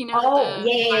Thunberg, Oh, the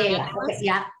yeah, yeah, yeah, yeah. Okay, environmentalist.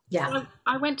 yeah, yeah. So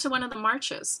I went to one of the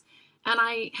marches, and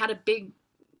I had a big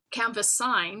canvas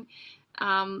sign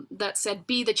that said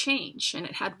 "Be the change," and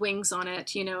it had wings on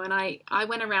it, And I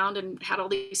went around and had all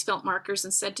these felt markers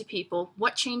and said to people,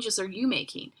 "What changes are you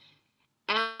making?"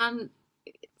 And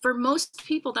for most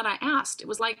people that I asked, it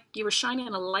was like you were shining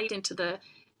a light into the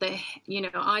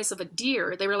eyes of a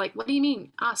deer. They were like, "What do you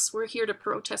mean us? We're here to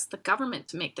protest the government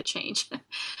to make the change."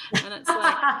 And it's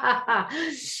like,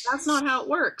 that's not how it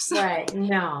works. Right.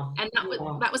 No, And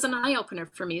no. that was an eye opener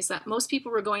for me, is that most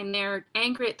people were going there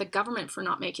angry at the government for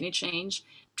not making a change,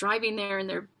 driving there in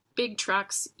their big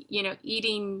trucks,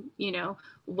 eating,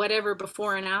 whatever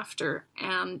before and after,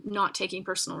 and not taking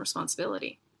personal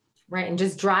responsibility. Right. And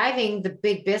just driving the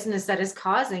big business that is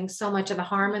causing so much of the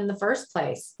harm in the first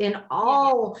place in Yeah.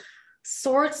 all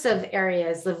sorts of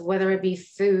areas of whether it be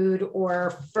food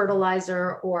or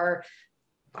fertilizer or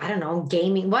I don't know,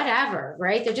 gaming, whatever,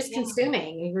 right? They're just Yeah.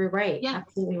 consuming. You're right. Yeah.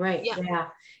 Absolutely right. Yeah. Yeah.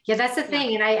 Yeah, that's the Yeah.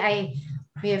 thing. And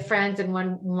we have friends, and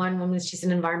one woman, she's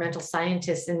an environmental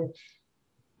scientist,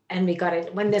 and we got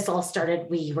it when this all started.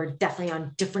 We were definitely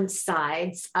on different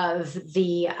sides of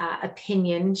the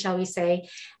opinion, shall we say.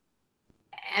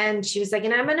 And she was like,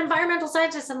 and I'm an environmental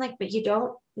scientist. I'm like, but you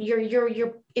don't,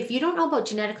 you're, if you don't know about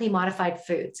genetically modified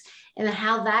foods and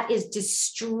how that is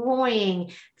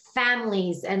destroying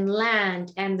families and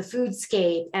land and the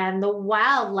foodscape and the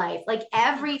wildlife, like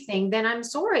everything, then I'm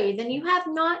sorry, then you have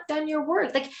not done your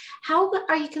work. Like, how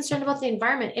are you concerned about the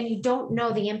environment and you don't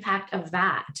know the impact of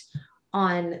that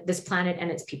on this planet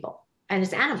and its people and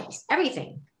its animals,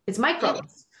 everything, its And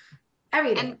microbes,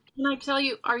 everything. and can I tell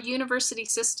you, our university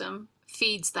system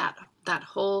feeds that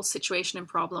whole situation and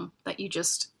problem that you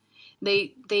just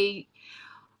they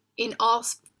in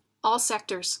all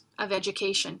sectors of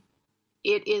education,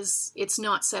 it's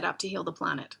not set up to heal the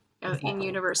planet in Exactly.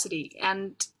 university.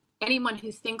 And anyone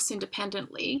who thinks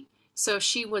independently, so if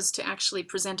she was to actually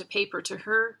present a paper to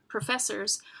her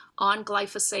professors on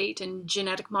glyphosate and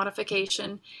genetic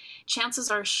modification, chances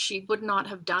are she would not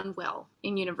have done well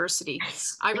in university.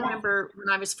 Yes. I Yeah. remember when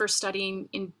I was first studying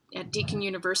at Deakin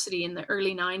University in the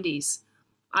early 90s,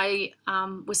 I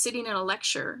was sitting in a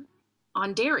lecture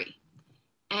on dairy,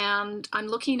 and I'm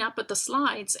looking up at the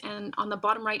slides, and on the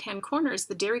bottom right hand corner is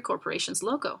the Dairy Corporation's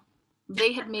logo.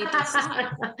 They had made these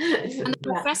slides, and the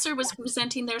Yeah. professor was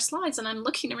presenting their slides, and I'm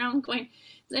looking around going,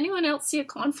 does anyone else see a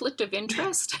conflict of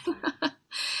interest?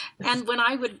 And when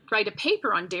I would write a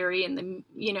paper on dairy, and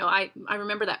I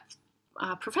remember that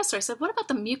professor, I said, what about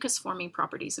the mucus forming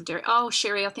properties of dairy? Oh,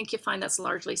 Sherry, I think you find that's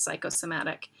largely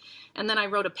psychosomatic. And then I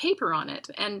wrote a paper on it,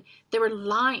 and there were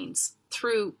lines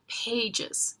through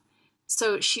pages.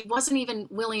 So she wasn't even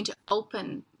willing to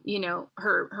open,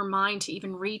 her mind to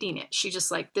even reading it. She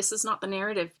just like, this is not the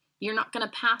narrative. You're not going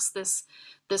to pass this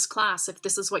class if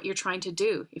this is what you're trying to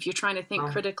do, if you're trying to think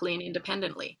Oh, critically and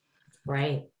independently.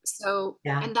 right. So,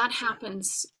 Yeah. and that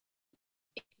happens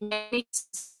in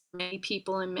many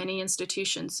people in many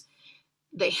institutions.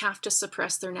 They have to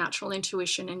suppress their natural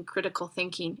intuition and critical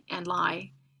thinking and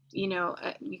lie,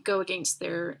 go against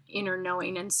their inner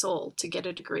knowing and soul to get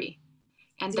a degree.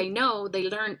 And they know, they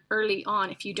learn early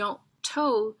on, if you don't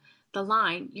toe the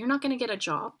line, you're not going to get a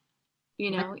job,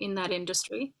 in that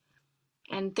industry.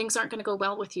 And things aren't going to go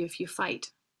well with you if you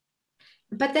fight.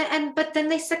 But then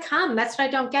they succumb. That's what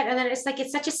I don't get. And then it's like,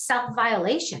 it's such a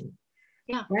self-violation,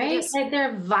 Yeah, it right? is. Like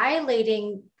they're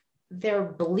violating their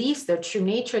beliefs, their true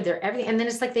nature, their everything. And then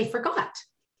it's like they forgot.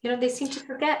 They seem to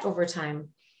forget over time.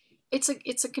 It's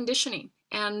a conditioning.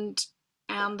 And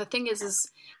the thing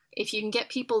is if you can get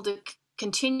people to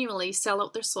continually sell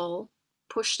out their soul,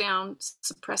 push down,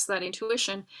 suppress that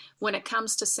intuition, when it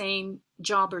comes to saying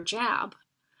job or jab,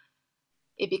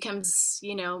 it becomes,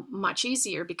 much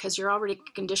easier because you're already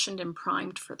conditioned and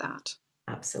primed for that.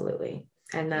 Absolutely.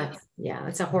 And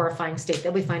it's a horrifying state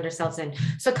that we find ourselves in.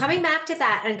 So coming back to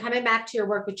that and coming back to your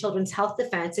work with Children's Health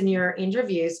Defense and your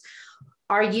interviews,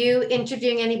 are you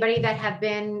interviewing anybody that have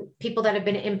been people that have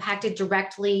been impacted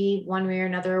directly one way or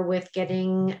another with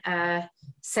getting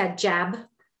said jab?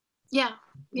 Yeah.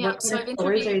 What So kind I've of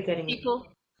stories are you interviewed getting?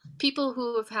 people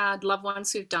who have had loved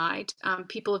ones who've died.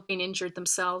 People have been injured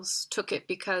themselves, took it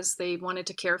because they wanted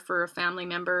to care for a family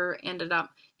member, ended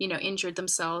up, injured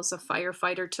themselves. A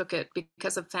firefighter took it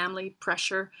because of family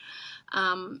pressure.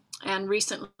 And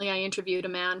recently I interviewed a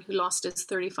man who lost his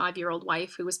 35-year-old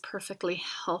wife, who was perfectly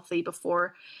healthy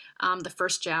before the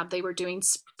first jab. They were doing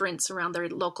sprints around their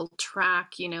local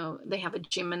track. They have a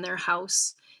gym in their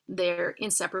house. They're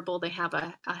inseparable. They have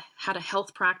had a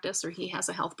health practice, or he has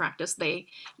a health practice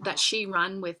that she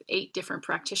run with 8 different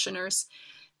practitioners.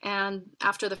 And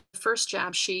after the first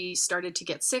jab, she started to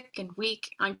get sick and weak,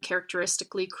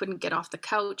 uncharacteristically, couldn't get off the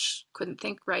couch, couldn't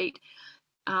think right.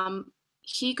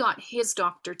 He got his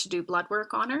doctor to do blood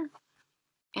work on her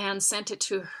and sent it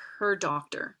to her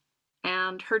doctor.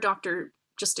 And her doctor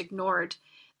just ignored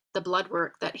the blood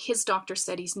work that his doctor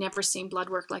said he's never seen blood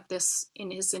work like this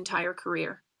in his entire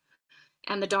career.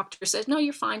 And the doctor said, no,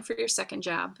 you're fine for your second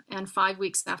jab. And 5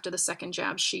 weeks after the second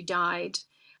jab, she died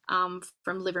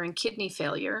from liver and kidney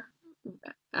failure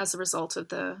as a result of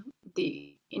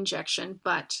the injection.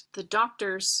 But the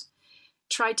doctors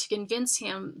tried to convince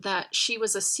him that she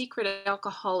was a secret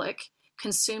alcoholic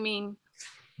consuming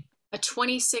a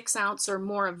 26 ounce or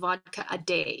more of vodka a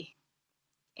day.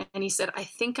 And he said, I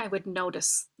think I would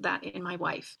notice that in my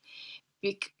wife.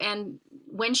 And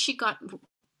when she got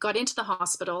into the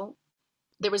hospital,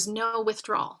 there was no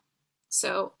withdrawal.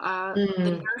 So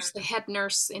the head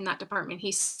nurse in that department,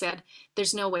 he said,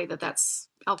 there's no way that that's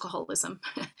alcoholism.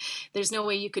 There's no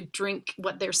way you could drink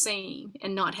what they're saying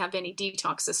and not have any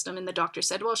detox system. And the doctor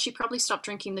said, well, she probably stopped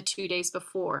drinking the 2 days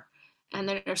before. And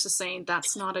the nurse is saying,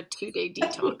 that's not a 2-day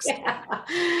detox. Yeah.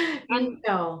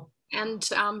 No.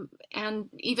 And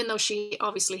even though she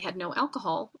obviously had no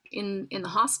alcohol in the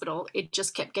hospital, it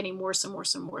just kept getting worse and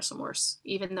worse and worse and worse.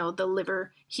 Even though the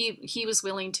liver, he was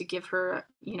willing to give her,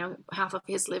 half of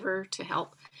his liver to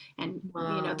help, and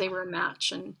Wow. they were a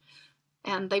match,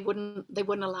 and they wouldn't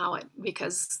allow it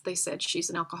because they said she's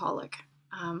an alcoholic.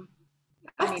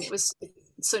 It was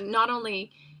so. Not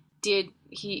only did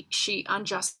she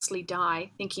unjustly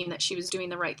die, thinking that she was doing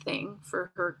the right thing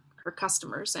for her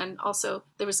customers, and also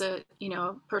there was a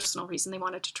personal reason they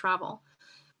wanted to travel,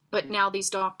 but now these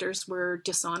doctors were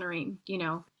dishonoring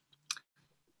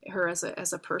her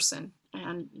as a person,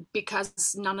 and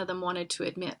because none of them wanted to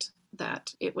admit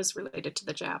that it was related to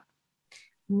the jab.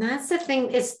 And that's the thing,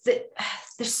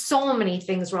 there's so many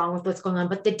things wrong with what's going on,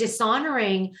 but the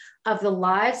dishonoring of the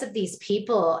lives of these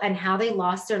people and how they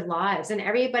lost their lives, and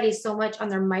everybody's so much on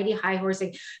their mighty high horse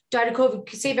saying, died of COVID,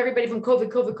 save everybody from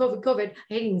COVID. I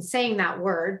hate even saying that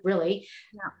word, really.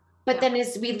 Yeah. But then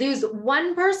as we lose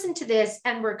one person to this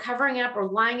and we're covering it up or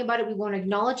lying about it, we won't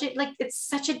acknowledge it. Like, it's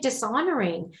such a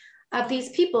dishonoring of these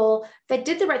people that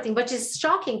did the right thing, which is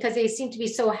shocking because they seem to be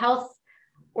so health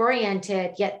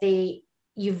oriented, yet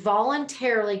you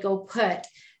voluntarily go put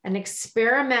an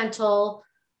experimental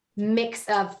mix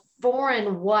of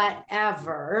foreign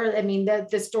whatever. I mean,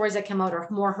 the stories that come out are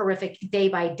more horrific day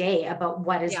by day about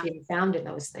what is being found in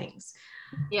those things.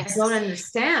 Yes. I don't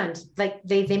understand. Like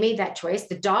they made that choice.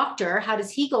 The doctor, how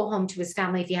does he go home to his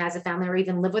family if he has a family, or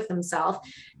even live with himself,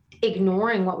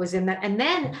 ignoring what was in that? And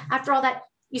then after all that,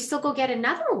 you still go get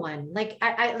another one. Like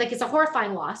I like, it's a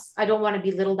horrifying loss. I don't want to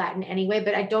belittle that in any way,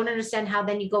 but I don't understand how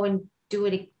then you go and do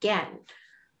it again.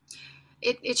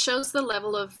 It shows the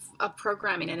level of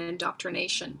programming and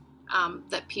indoctrination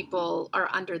that people are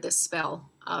under this spell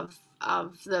of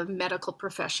the medical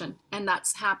profession, and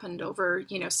that's happened over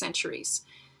centuries,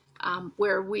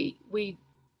 where we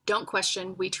don't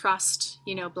question, we trust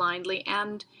blindly,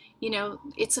 and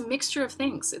it's a mixture of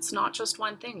things. It's not just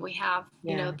one thing. We have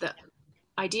the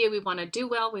idea we want to do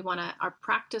well, we want our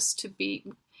practice to be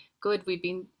good. We've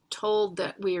been told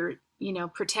that we're,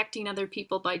 protecting other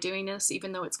people by doing this,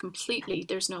 even though it's completely,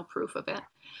 there's no proof of it.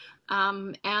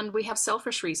 And we have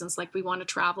selfish reasons, like we want to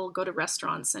travel, go to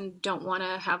restaurants, and don't want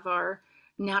to have our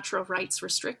natural rights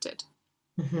restricted.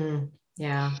 Mm-hmm.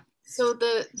 Yeah. So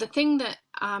the thing that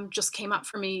just came up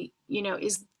for me,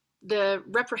 is the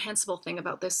reprehensible thing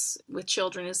about this with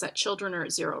children is that children are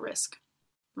at zero risk,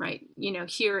 right?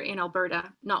 Here in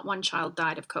Alberta, not one child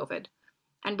died of COVID.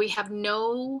 And we have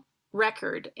no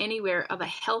record anywhere of a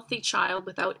healthy child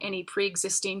without any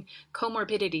pre-existing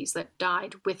comorbidities that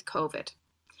died with COVID.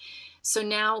 So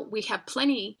now we have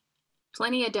plenty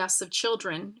of deaths of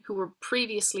children who were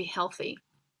previously healthy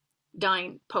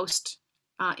dying post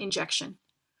injection,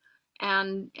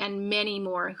 and many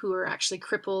more who are actually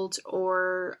crippled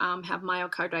or have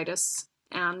myocarditis,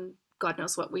 and God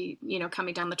knows what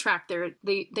coming down the track.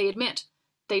 They admit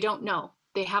they don't know.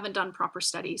 They haven't done proper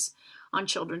studies on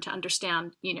children to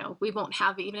understand, we won't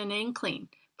have even an inkling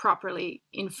properly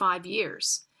in 5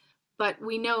 years. But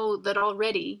we know that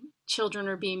already children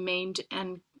are being maimed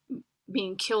and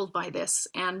being killed by this.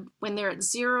 And when they're at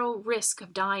zero risk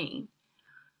of dying,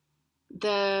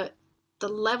 the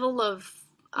level of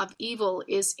evil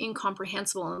is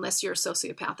incomprehensible unless you're a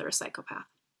sociopath or a psychopath.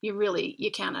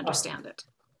 You can't understand it.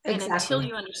 Exactly. And until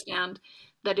you understand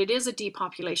that it is a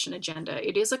depopulation agenda,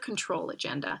 it is a control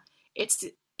agenda,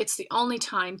 it's the only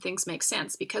time things make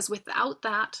sense, because without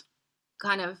that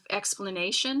kind of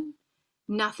explanation,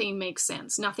 nothing makes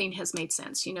sense. Nothing has made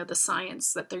sense. The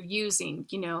science that they're using,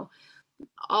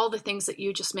 all the things that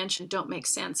you just mentioned don't make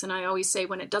sense. And I always say,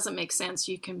 when it doesn't make sense,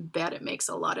 you can bet it makes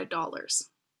a lot of dollars.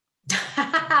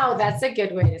 Oh, that's a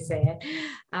good way to say it.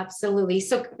 Absolutely.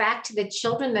 So back to the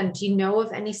children then, do you know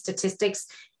of any statistics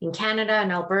in Canada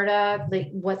and Alberta, like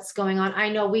what's going on? I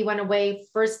know we went away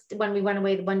first. When we went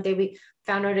away one day, we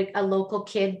found out a local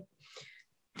kid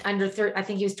under 30, I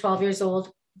think he was 12 years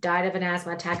old, died of an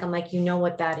asthma attack. I'm like, you know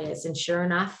what that is? And sure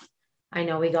enough, I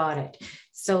know we got it.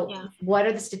 So yeah. What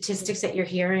are the statistics that you're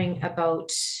hearing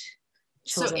about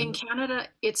children? So in Canada,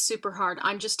 it's super hard.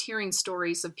 I'm just hearing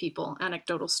stories of people,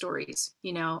 anecdotal stories.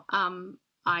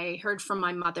 I heard from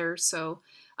my mother. So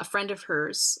a friend of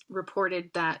hers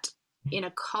reported that in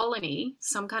a colony,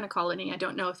 some kind of colony, I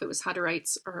don't know if it was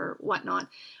Hutterites or whatnot,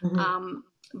 mm-hmm.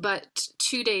 But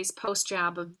 2 days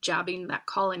post-jab of jabbing that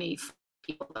colony,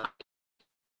 people died.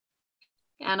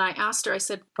 And I asked her, I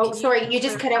said, oh, sorry, you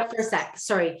just cut out for a sec.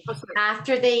 Sorry. Oh, sorry.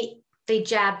 After they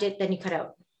jabbed it, then you cut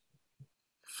out.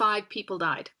 5 people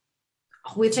died.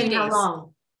 Within how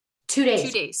long? 2 days.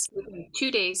 2 days. Within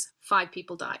 2 days, 5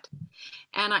 people died.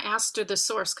 And I asked her the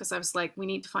source, because I was like, we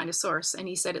need to find a source. And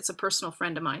he said, it's a personal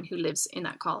friend of mine who lives in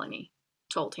that colony,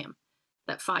 told him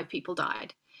that 5 people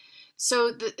died.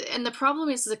 So, the problem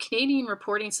is the Canadian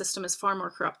reporting system is far more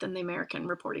corrupt than the American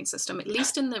reporting system. At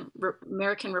least in the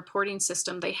American reporting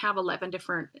system, they have 11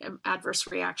 different adverse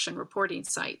reaction reporting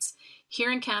sites.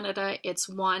 Here in Canada, it's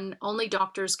one. Only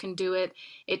doctors can do it.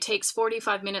 It takes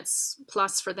 45 minutes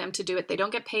plus for them to do it. They don't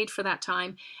get paid for that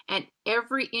time. And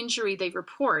every injury they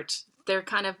report, they're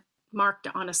kind of marked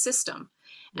on a system.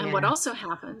 And what also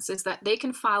happens is that they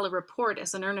can file a report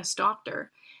as an earnest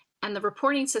doctor, and the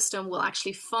reporting system will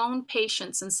actually phone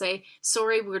patients and say,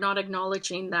 sorry, we're not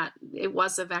acknowledging that it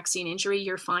was a vaccine injury.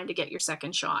 You're fine to get your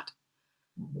second shot.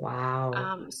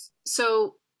 Wow.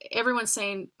 So everyone's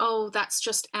saying, oh, that's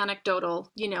just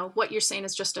anecdotal. What you're saying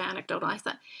is just anecdotal. I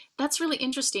thought, that's really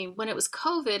interesting. When it was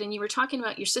COVID and you were talking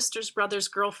about your sister's brother's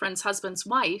girlfriend's husband's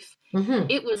wife, mm-hmm.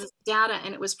 It was data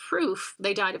and it was proof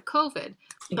they died of COVID.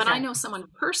 Exactly. But I know someone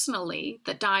personally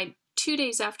that died 2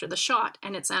 days after the shot,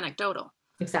 and it's anecdotal.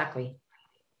 Exactly.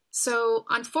 So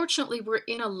unfortunately, we're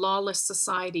in a lawless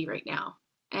society right now,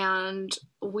 and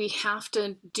we have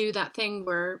to do that thing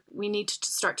where we need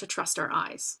to start to trust our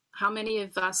eyes. How many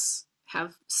of us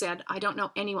have said, I don't know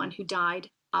anyone who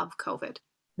died of COVID?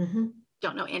 Mm-hmm.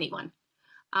 Don't know anyone.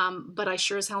 But I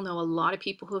sure as hell know a lot of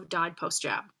people who have died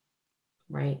post-jab.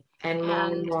 Right.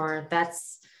 And more.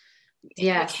 That's,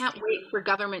 yeah. We can't wait for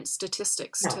government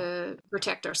statistics to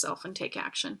protect ourselves and take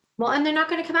action. Well, and they're not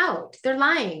going to come out. They're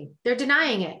lying. They're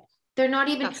denying it. They're not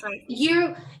even, that's right.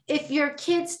 If your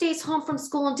kid stays home from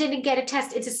school and didn't get a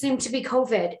test, it's assumed to be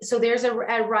COVID. So there's a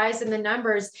rise in the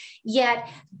numbers, yet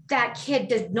that kid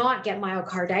did not get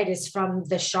myocarditis from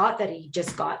the shot that he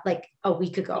just got like a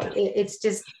week ago. It's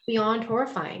just beyond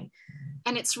horrifying.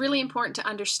 And it's really important to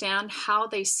understand how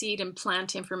they seed and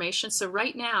plant information. So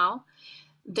right now,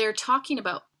 they're talking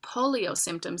about polio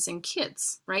symptoms in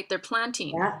kids, right? They're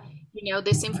planting,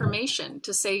 this information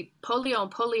to say polio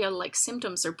and polio-like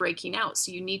symptoms are breaking out.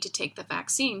 So you need to take the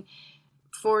vaccine.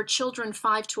 for children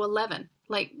 5 to 11.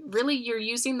 Like, really, you're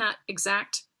using that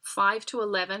exact 5 to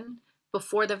 11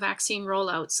 before the vaccine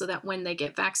rollout so that when they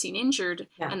get vaccine injured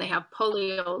and they have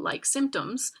polio-like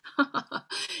symptoms,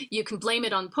 you can blame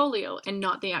it on polio and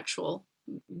not the actual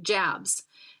jabs.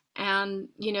 And,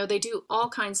 you know, they do all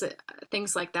kinds of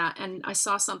things like that. And I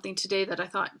saw something today that I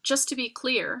thought, just to be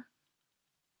clear,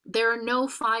 there are no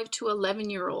 5 to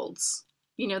 11-year-olds.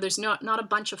 You know, there's not a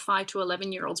bunch of 5 to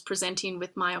 11-year-olds presenting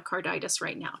with myocarditis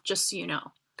right now, just so you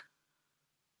know.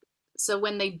 So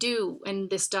when they do, and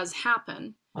this does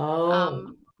happen,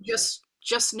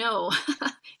 just know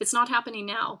it's not happening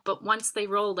now. But once they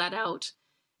roll that out,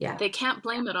 they can't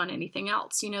blame it on anything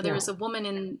else. You know, there was a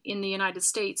woman in the United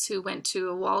States who went to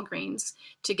a Walgreens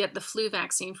to get the flu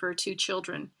vaccine for her 2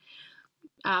 children,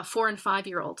 4 and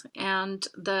 5-year-old, and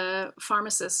the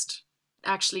pharmacist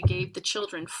actually gave the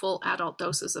children full adult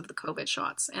doses of the COVID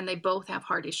shots, and they both have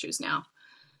heart issues now.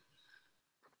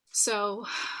 So,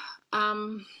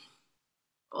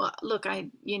 look,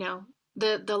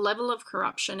 the level of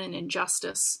corruption and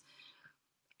injustice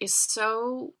is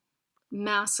so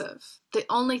massive. The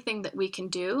only thing that we can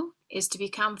do is to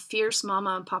become fierce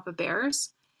mama and papa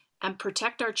bears and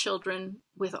protect our children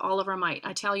with all of our might.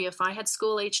 I tell you, if I had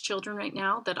school-age children right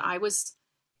now that I was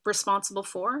responsible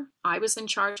for, I was in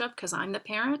charge of, because I'm the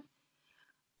parent,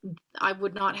 I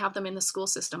would not have them in the school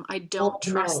system. I don't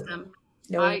trust them.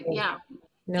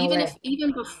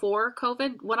 Even before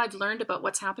COVID, what I've learned about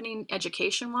what's happening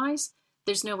education-wise,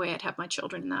 there's no way I'd have my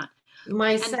children in that.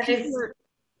 My son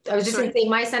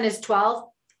is 12.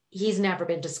 He's never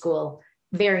been to school,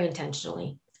 very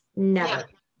intentionally. Never. Yeah.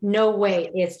 No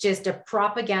way. It's just a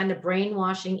propaganda,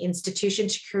 brainwashing institution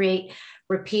to create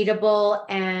repeatable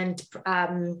and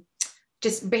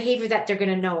just behavior that they're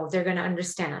going to know, they're going to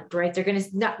understand, right? They're going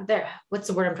to what's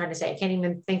the word I'm trying to say? I can't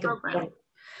even think of what,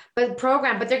 but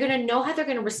they're going to know how they're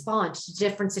going to respond to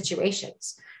different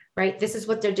situations, right? This is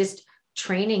what they're just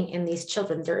training in these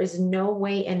children. There is no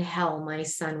way in hell my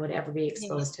son would ever be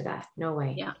exposed to that. No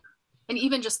way. Yeah. And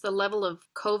even just the level of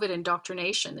COVID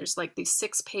indoctrination, there's like these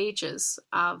 6 pages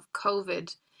of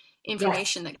COVID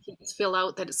information that kids fill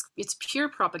out that it's pure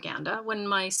propaganda. When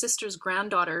my sister's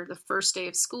granddaughter, the first day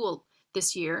of school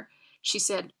this year, she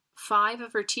said 5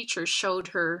 of her teachers showed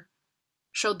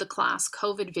the class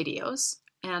COVID videos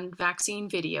and vaccine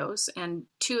videos, and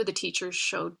 2 of the teachers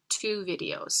showed 2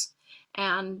 videos.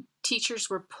 And teachers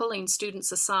were pulling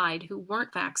students aside who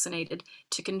weren't vaccinated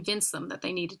to convince them that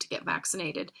they needed to get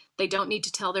vaccinated. They don't need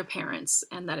to tell their parents,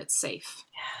 and that it's safe.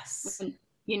 Yes. And,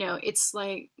 you know, it's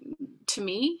like, to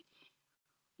me,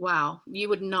 wow, you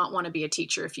would not want to be a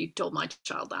teacher if you told my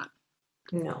child that.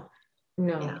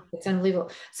 No, it's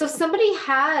unbelievable. So if somebody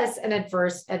has an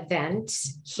adverse event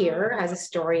here, has a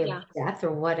story of death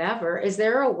or whatever, is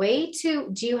there a way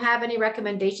do you have any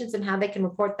recommendations on how they can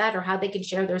report that or how they can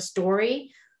share their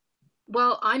story?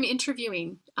 Well, I'm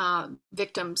interviewing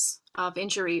victims of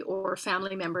injury or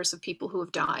family members of people who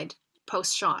have died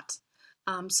post-shot.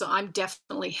 So I'm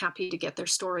definitely happy to get their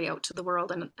story out to the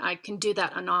world. And I can do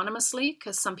that anonymously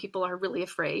because some people are really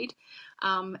afraid.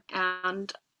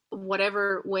 And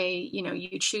whatever way, you know,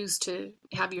 you choose to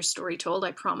have your story told,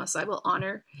 I promise I will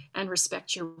honor and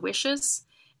respect your wishes.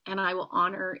 And I will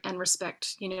honor and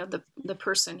respect, you know, the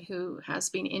person who has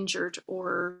been injured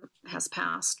or has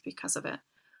passed because of it.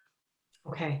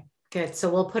 Okay, good.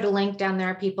 So we'll put a link down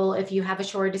there, people. If you have a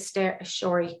story to share,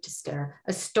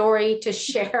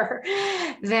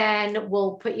 then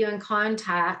we'll put you in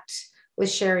contact with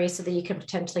Sherry so that you can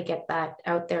potentially get that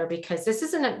out there, because this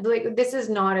is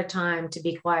not a time to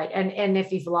be quiet. And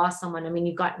if you've lost someone, I mean,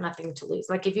 you've got nothing to lose.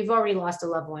 Like if you've already lost a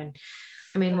loved one,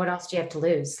 I mean, what else do you have to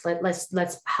lose?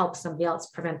 Let's help somebody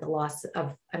else prevent the loss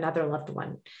of another loved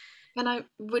one. And I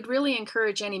would really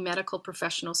encourage any medical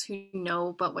professionals who know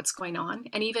about what's going on,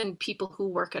 and even people who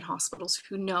work at hospitals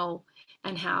who know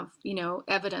and have, you know,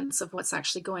 evidence of what's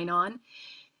actually going on.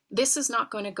 This is not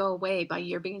going to go away by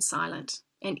your being silent.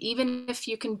 And even if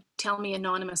you can tell me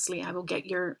anonymously, I will get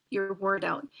your word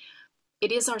out.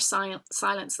 It is our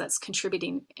silence that's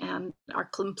contributing, and our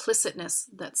complicitness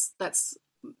that's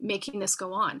making this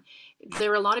go on.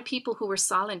 There were a lot of people who were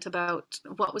silent about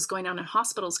what was going on in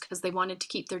hospitals because they wanted to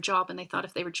keep their job, and they thought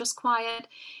if they were just quiet,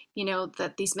 you know,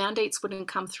 that these mandates wouldn't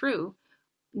come through.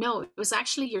 No, it was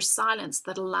actually your silence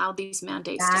that allowed these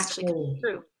mandates to actually come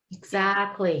through.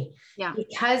 Exactly. Yeah.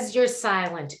 Because you're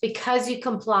silent, because you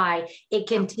comply, it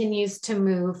continues to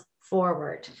move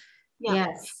forward. Yeah.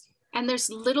 Yes. And there's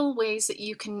little ways that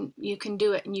you can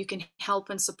do it, and you can help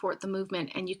and support the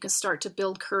movement, and you can start to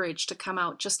build courage to come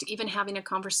out. Just even having a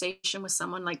conversation with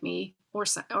someone like me or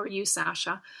you,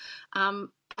 Sasha. And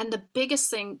the biggest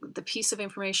thing, the piece of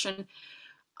information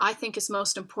I think is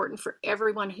most important for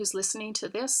everyone who's listening to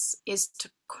this, is to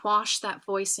quash that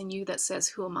voice in you that says,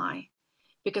 "Who am I?"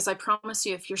 Because I promise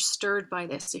you, if you're stirred by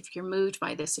this, if you're moved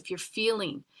by this, if you're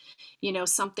feeling,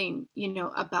 something,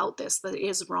 about this that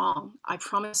is wrong, I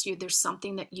promise you there's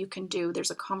something that you can do.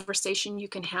 There's a conversation you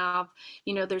can have,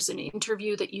 there's an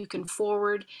interview that you can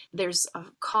forward. There's a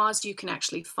cause you can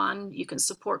actually fund. You can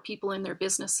support people in their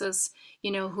businesses,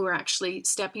 who are actually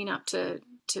stepping up to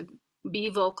be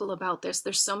vocal about this.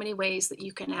 There's so many ways that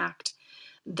you can act,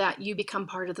 that you become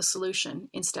part of the solution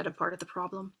instead of part of the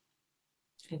problem.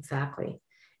 Exactly.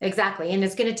 Exactly. And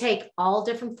it's going to take all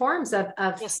different forms of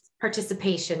Yes.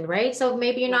 participation, right? So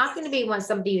maybe you're not going to be when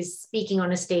somebody is speaking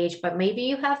on a stage, but maybe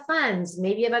you have funds,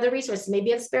 maybe you have other resources, maybe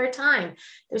you have spare time.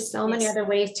 There's so many other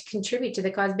ways to contribute to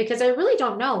the cause, because I really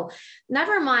don't know.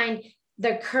 Never mind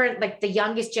the current, like the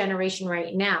youngest generation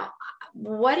right now.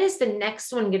 What is the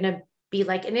next one going to be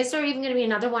like? And is there even going to be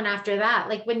another one after that?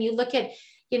 Like when you look at,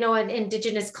 an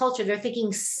Indigenous culture, they're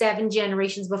thinking 7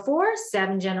 generations before,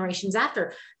 7 generations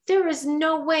after. There is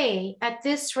no way at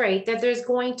this rate that there's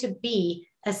going to be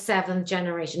a 7th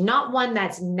generation, not one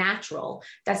that's natural,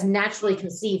 that's naturally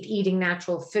conceived, eating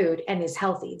natural food and is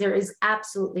healthy. There is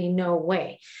absolutely no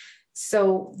way.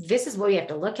 So this is what we have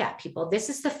to look at, people. This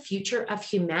is the future of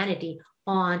humanity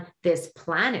on this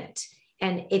planet.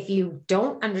 And if you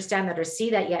don't understand that or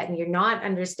see that yet, and you're not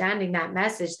understanding that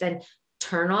message, then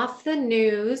turn off the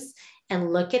news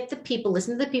and look at the people,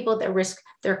 listen to the people that risk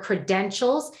their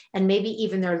credentials and maybe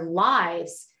even their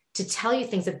lives to tell you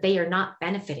things that they are not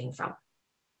benefiting from.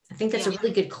 I think that's a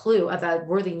really good clue of a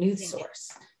worthy news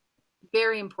source.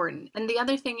 Very important. And the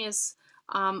other thing is,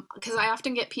 because I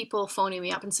often get people phoning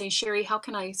me up and saying, "Sherry, how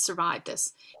can I survive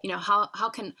this? How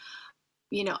can,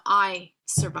 I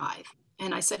survive?"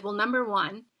 And I said, well, number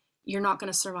one, you're not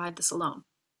going to survive this alone.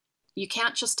 You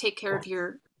can't just take care of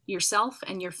yourself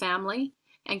and your family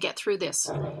and get through this.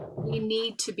 We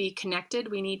need to be connected.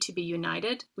 We need to be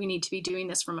united. We need to be doing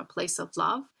this from a place of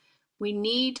love. We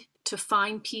need to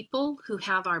find people who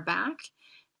have our back.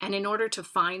 And in order to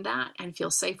find that and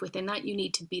feel safe within that, you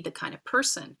need to be the kind of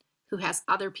person who has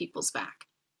other people's back.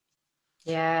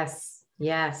 Yes.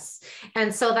 Yes.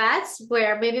 And so that's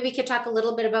where maybe we could talk a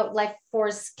little bit about Life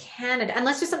Force Canada.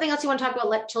 Unless there's something else you want to talk about,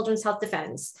 like Children's Health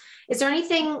Defense. Is there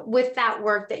anything with that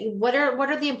work that what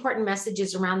are the important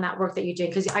messages around that work that you're doing?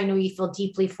 Because I know you feel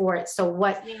deeply for it. So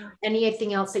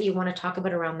anything else that you want to talk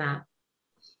about around that?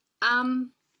 I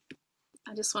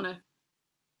just want to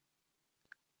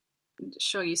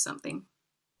show you something.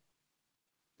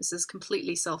 This is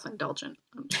completely self-indulgent.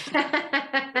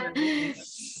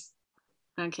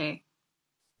 Okay.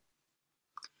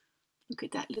 Look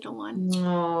at that little one.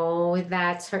 Oh,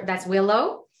 that's her. That's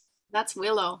Willow. That's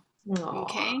Willow. Aww.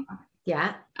 Okay.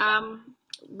 Yeah.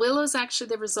 Willow's actually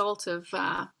the result of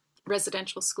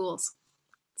residential schools.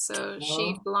 So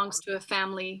she belongs to a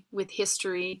family with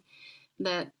history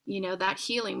that, that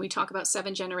healing. We talk about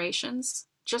 7 generations.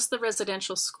 Just the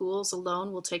residential schools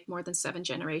alone will take more than 7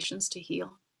 generations to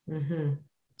heal. Mm-hmm.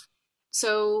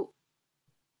 So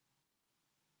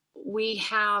we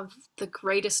have the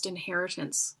greatest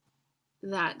inheritance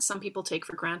that some people take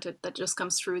for granted, that just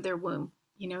comes through their womb,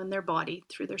 in their body,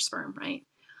 through their sperm, right?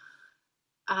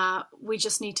 We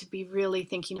just need to be really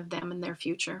thinking of them and their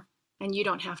future. And you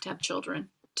don't have to have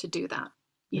children to do that,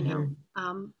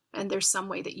 and there's some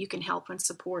way that you can help and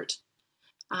support.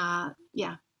 That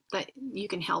you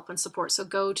can help and support. So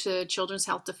go to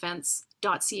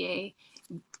childrenshealthdefense.ca,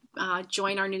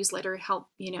 join our newsletter, help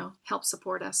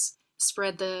support us,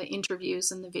 spread the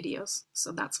interviews and the videos.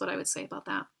 So that's what I would say about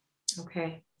that.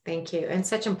 Okay. Thank you. And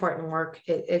such important work.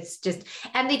 It's just,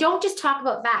 and they don't just talk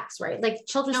about facts, right? Like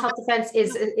Children's Health Defense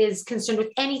is concerned with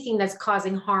anything that's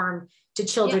causing harm to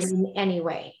children in any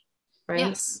way, right?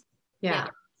 Yes. Yeah.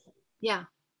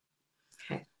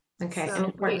 Okay.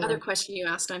 So the other question you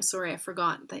asked, I'm sorry, I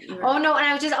forgot that you were... Oh no, and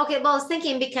I was just, well, I was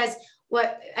thinking because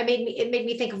it made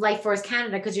me think of Life Force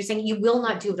Canada, because you're saying you will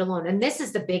not do it alone. And this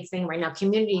is the big thing right now.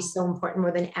 Community is so important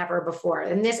more than ever before.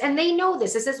 And they know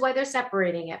this. This is why they're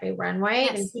separating everyone, right?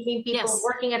 Yes. And keeping people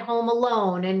working at home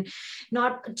alone and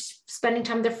not spending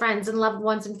time with their friends and loved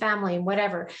ones and family and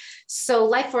whatever. So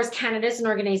Life Force Canada is an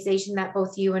organization that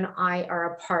both you and I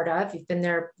are a part of. You've been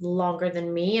there longer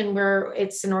than me, and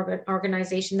it's an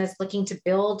organization that's looking to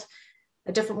build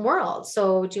a different world.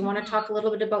 So do you want to talk a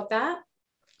little bit about that?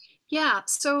 Yeah,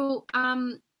 so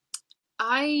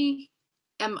I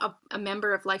am a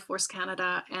member of Life Force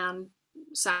Canada, and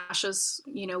Sasha's,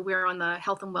 we're on the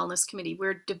Health and Wellness Committee.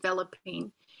 We're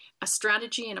developing a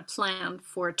strategy and a plan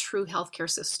for a true healthcare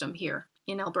system here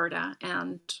in Alberta.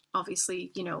 And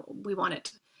obviously, we want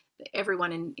it,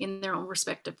 everyone in their own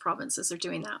respective provinces are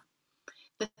doing that.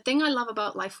 The thing I love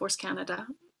about Life Force Canada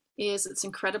is it's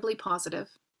incredibly positive,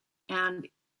 and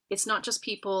it's not just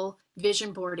people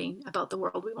vision boarding about the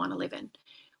world we want to live in.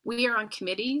 We are on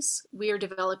committees. We are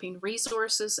developing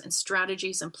resources and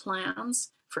strategies and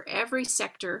plans for every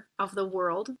sector of the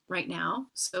world right now.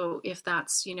 So if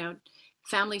that's,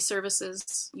 family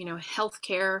services,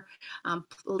 healthcare,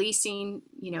 policing,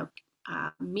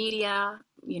 media,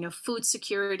 food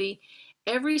security,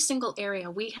 every single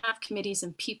area, we have committees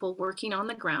and people working on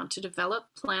the ground to develop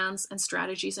plans and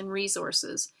strategies and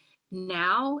resources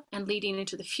now and leading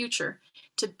into the future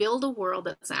to build a world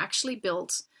that's actually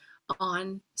built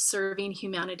on serving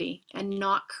humanity and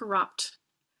not corrupt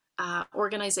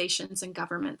organizations and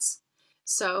governments.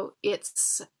 So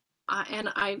it's, and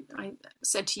I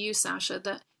said to you, Sasha,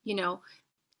 that,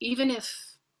 even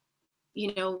if,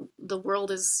 the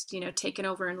world is, taken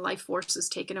over and life force is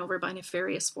taken over by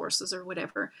nefarious forces or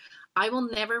whatever, I will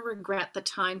never regret the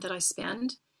time that I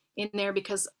spend in there,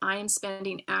 because I am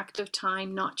spending active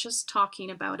time, not just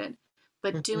talking about it,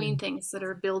 but doing things that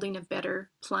are building a better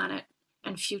planet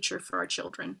and future for our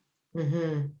children.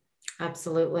 Mm-hmm.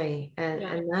 Absolutely.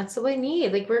 And that's what we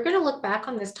need. Like, we're going to look back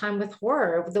on this time with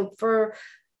horror. For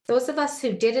those of us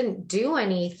who didn't do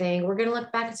anything, we're going to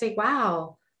look back and say,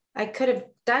 wow, I could have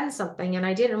done something and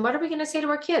I didn't. And what are we going to say to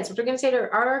our kids? What are we going to say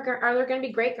to are there going to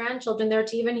be great grandchildren there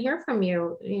to even hear from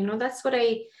you? That's what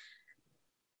I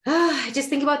just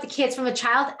think about the kids from a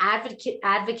child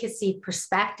advocacy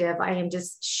perspective. I am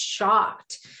just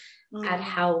shocked at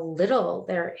how little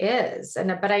there is.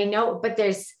 But I know, but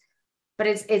it's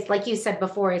like you said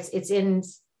before, it's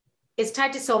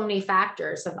tied to so many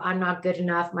factors of I'm not good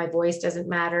enough, my voice doesn't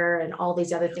matter, and all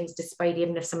these other things, despite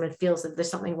even if someone feels that there's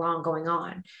something wrong going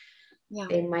on,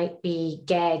 they might be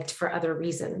gagged for other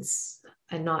reasons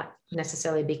and not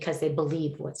necessarily because they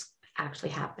believe what's actually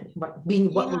happening, what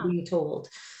we're being told.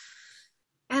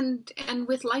 And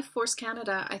with Life Force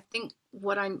Canada, I think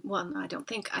what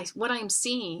I'm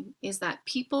seeing is that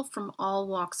people from all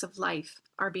walks of life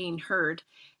are being heard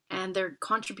and their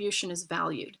contribution is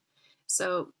valued.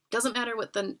 So it doesn't matter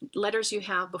what the letters you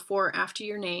have before or after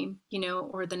your name,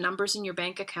 or the numbers in your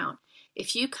bank account.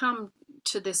 If you come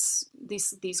to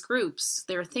these groups,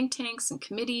 there are think tanks and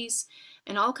committees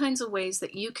and all kinds of ways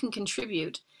that you can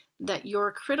contribute, that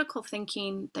your critical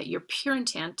thinking, that your pure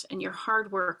intent and your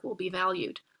hard work will be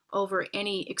valued over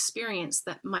any experience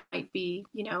that might be,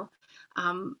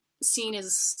 seen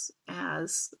as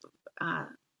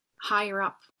higher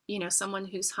up, someone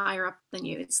who's higher up than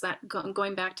you. It's that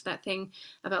going back to that thing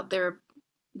about their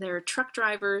truck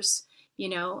drivers,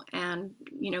 and,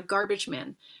 garbage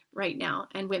men right now,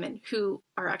 and women who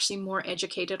are actually more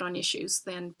educated on issues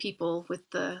than people with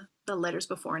the letters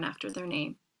before and after their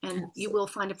name. And Absolutely. You will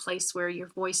find a place where your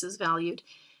voice is valued,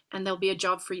 and there'll be a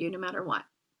job for you no matter what.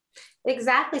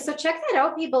 Exactly. So check that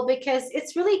out, people, because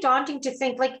it's really daunting to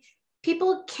think like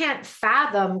people can't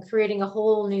fathom creating a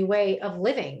whole new way of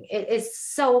living. It is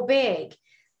so big.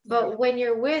 But when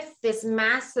you're with this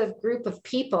massive group of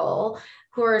people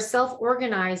who are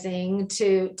self-organizing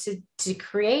to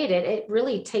create it, it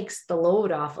really takes the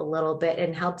load off a little bit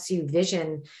and helps you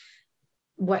vision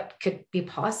what could be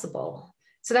possible.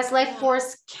 So that's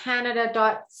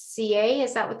lifeforcecanada.ca.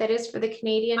 Is that what that is for the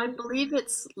Canadian? I believe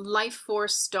it's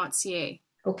lifeforce.ca.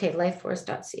 Okay,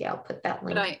 lifeforce.ca. I'll put that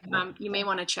link. But you may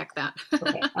want to check that.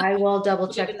 Okay, I will double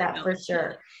check that for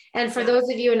sure. And for those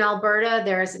of you in Alberta,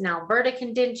 there's an Alberta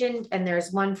contingent, and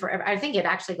there's one for, I think it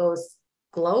actually goes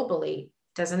globally,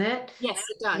 doesn't it? Yes,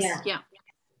 it does.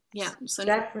 Yeah. So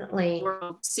definitely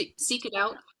seek it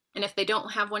out. And if they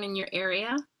don't have one in your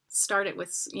area, start it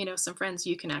with, some friends.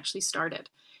 You can actually start it,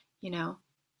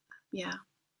 Yeah.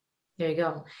 There you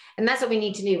go. And that's what we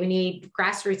need to do. We need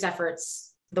grassroots efforts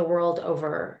the world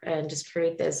over and just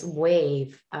create this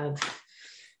wave of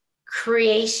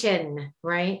creation,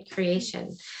 right?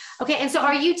 Creation. Okay. And so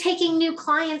are you taking new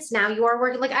clients now? You are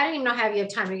working, like, I don't even know how you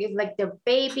have time. You like the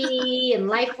baby and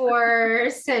Life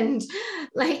Force and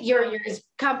like your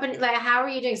company, like, how are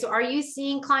you doing? So are you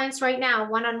seeing clients right now,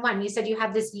 one-on-one? You said you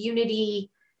have this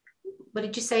Unity, what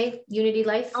did you say? Unity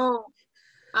Life?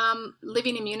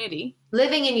 Living in Unity.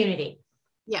 Living in Unity.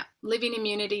 Yeah, living in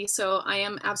Unity. So I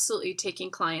am absolutely taking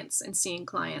clients and seeing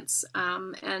clients.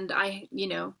 And I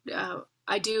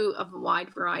do a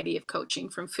wide variety of coaching,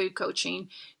 from food coaching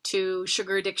to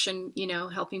sugar addiction,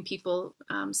 helping people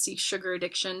see sugar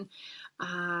addiction,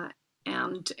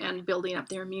 and building up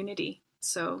their immunity.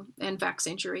 So, and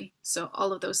vaccine injury. So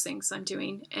all of those things I'm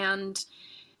doing. And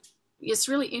it's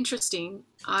really interesting.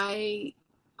 I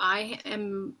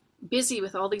am busy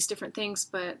with all these different things,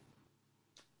 but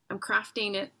I'm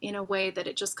crafting it in a way that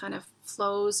it just kind of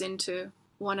flows into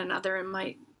one another, and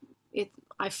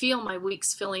I feel my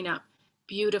weeks filling up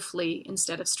beautifully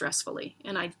instead of stressfully.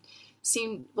 And I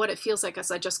seem what it feels like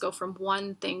as I just go from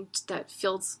one thing that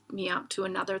fills me up to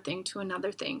another thing to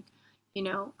another thing,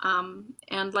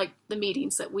 and like the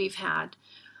meetings that we've had,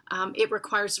 it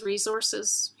requires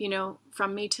resources,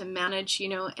 from me to manage,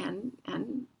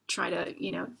 and try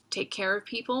to, take care of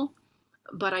people.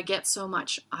 But I get so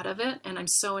much out of it, and I'm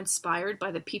so inspired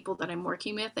by the people that I'm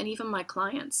working with, and even my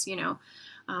clients,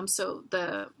 so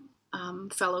the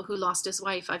fellow who lost his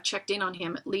wife, I've checked in on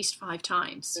him at least 5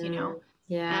 times,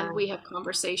 Yeah. and we have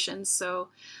conversations. So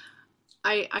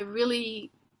I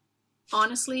really,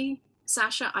 honestly,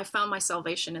 Sasha, I found my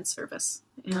salvation in service,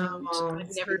 and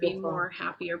I've never been more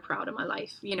happy or proud of my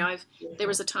life. There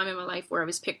was a time in my life where I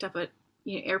was picked up at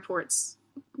airports,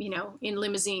 in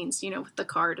limousines, with the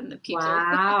card and the people.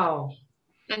 Wow.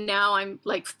 And now I'm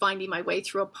like finding my way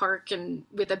through a park and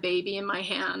with a baby in my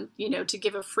hand, to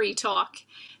give a free talk.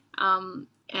 And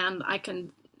I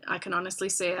can honestly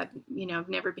say I've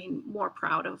never been more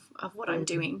proud of what I'm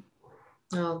doing.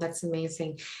 Oh, that's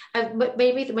amazing. But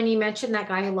maybe when you mentioned that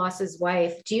guy who lost his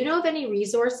wife, do you know of any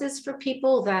resources for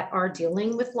people that are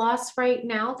dealing with loss right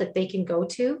now that they can go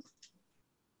to?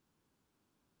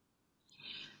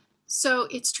 So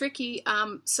it's tricky.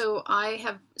 So I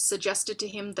have suggested to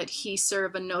him that he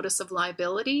serve a notice of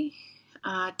liability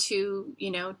to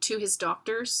his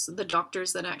doctors, the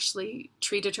doctors that actually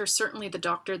treated her. Certainly the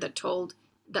doctor that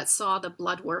saw the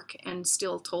blood work and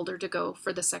still told her to go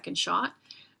for the second shot.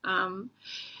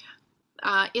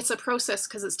 It's a process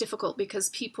because it's difficult because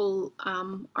people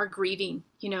are grieving,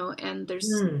 and there's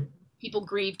people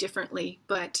grieve differently,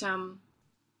 but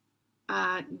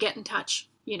get in touch.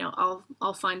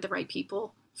 I'll find the right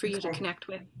people for you to connect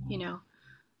with,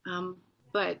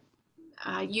 but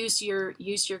use your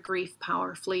grief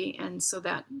powerfully, and so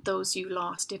that those you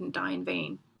lost didn't die in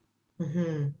vain.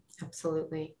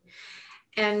 Absolutely.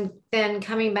 And then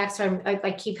coming back, so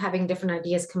I keep having different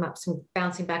ideas come up, some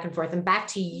bouncing back and forth, and back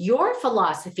to your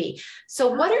philosophy. So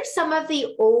what are some of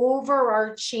the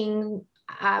overarching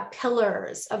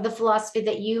pillars of the philosophy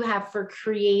that you have for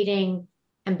creating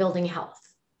and building health?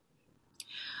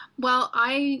 Well,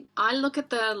 I look at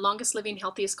the longest living,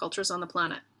 healthiest cultures on the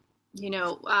planet.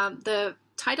 The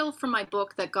title from my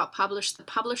book that got published, the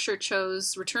publisher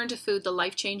chose Return to Food, the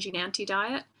Life-Changing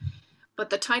Anti-Diet. But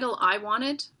the title I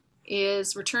wanted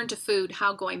is Return to Food,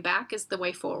 How Going Back is the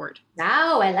Way Forward.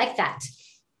 Oh, I like that.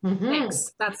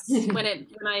 Thanks. That's when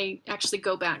I actually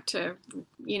go back to,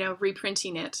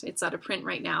 reprinting it. It's out of print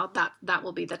right now. That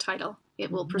will be the title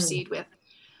it will proceed with.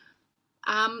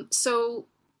 So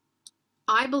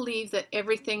I believe that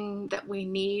everything that we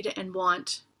need and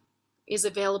want is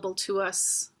available to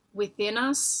us, within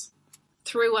us,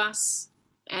 through us,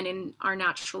 and in our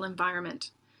natural environment.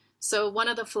 So one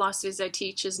of the philosophies I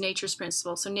teach is nature's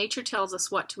principle. So nature tells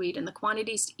us what to eat and the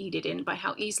quantities to eat it in by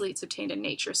how easily it's obtained in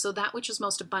nature. So that which is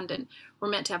most abundant, we're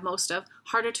meant to have most of.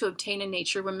 Harder to obtain in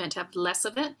nature, we're meant to have less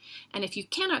of it. And if you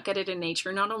cannot get it in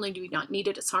nature, not only do we not need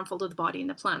it, it's harmful to the body and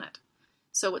the planet.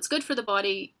 So what's good for the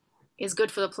body is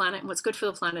good for the planet, and what's good for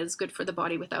the planet is good for the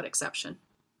body without exception.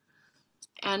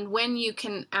 And when you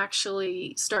can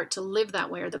actually start to live that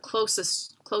way, or the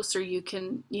closer you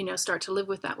can, start to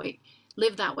live that way,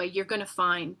 you're going to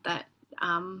find that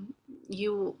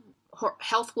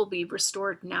health will be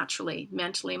restored naturally,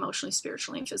 mentally, emotionally,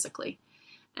 spiritually, and physically.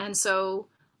 And so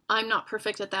I'm not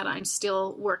perfect at that. I'm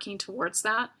still working towards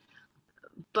that.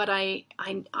 But I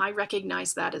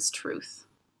recognize that as truth.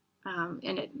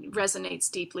 And it resonates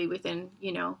deeply within,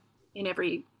 in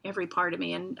every part of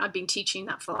me. And I've been teaching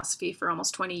that philosophy for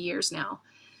almost 20 years now.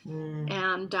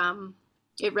 And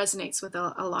it resonates with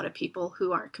a lot of people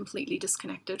who are completely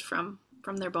disconnected from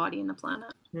their body and the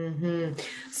planet.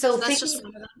 So that's just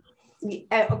one of them.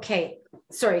 Okay.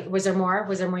 Sorry. Was there more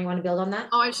you want to build on that?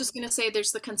 Oh, I was just going to say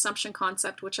there's the consumption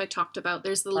concept, which I talked about.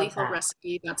 There's the lethal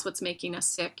recipe. That's what's making us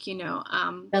sick,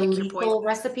 The lethal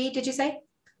recipe, did you say?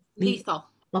 Lethal.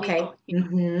 Okay.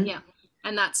 Lethal, yeah.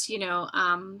 And that's,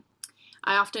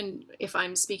 I often, if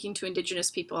I'm speaking to Indigenous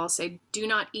people, I'll say, do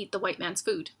not eat the white man's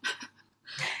food.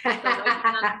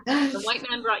 The white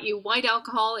man brought you white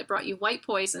alcohol, it brought you white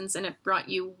poisons, and it brought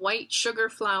you white sugar,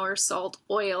 flour, salt,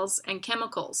 oils, and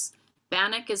chemicals.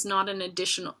 Bannock is not an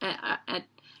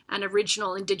an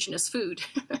original indigenous food.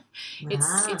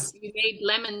 Ah,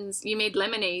 You made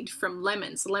lemonade from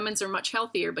lemons. Lemons are much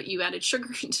healthier, but you added sugar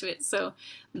into it. So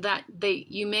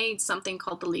you made something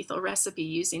called the lethal recipe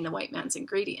using the white man's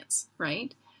ingredients,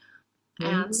 right?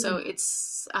 And so mm,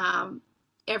 it's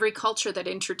every culture that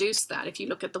introduced that. If you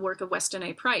look at the work of Weston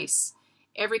A. Price,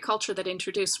 every culture that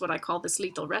introduced what I call this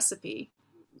lethal recipe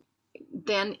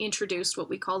then introduced what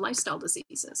we call lifestyle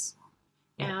diseases.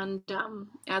 yeah. And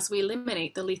as we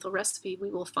eliminate the lethal recipe, we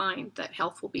will find that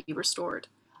health will be restored.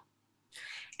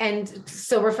 And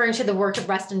so referring to the work of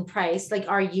Rustin Price, like,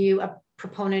 are you a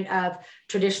proponent of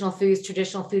traditional foods,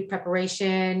 traditional food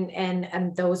preparation,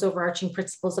 and those overarching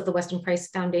principles of the Weston Price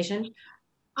Foundation?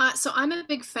 So I'm a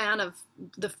big fan of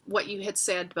what you had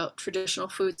said about traditional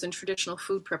foods and traditional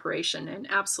food preparation, and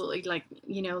absolutely, like,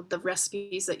 the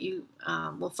recipes that you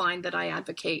will find that I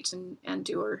advocate and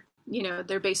do are,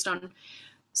 they're based on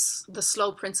the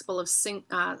slow principle of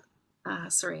seasonal,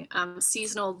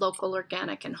 local,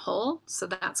 organic, and whole. So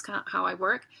that's kind of how I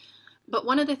work. But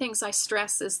one of the things I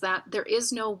stress is that there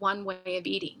is no one way of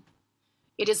eating.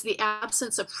 It is the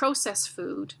absence of processed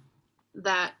food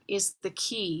that is the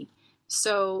key.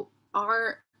 So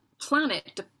our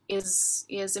planet is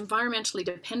environmentally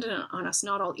dependent on us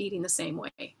not all eating the same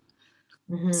way.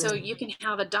 So Mm-hmm. you can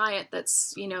have a diet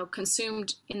that's,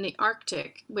 consumed in the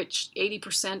Arctic, which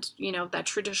 80%, that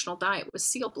traditional diet was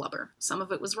seal blubber. Some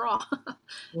of it was raw.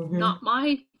 Mm-hmm. Not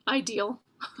my ideal.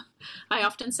 I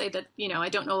often say that, I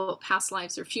don't know about past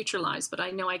lives or future lives, but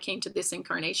I know I came to this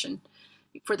incarnation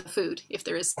for the food, if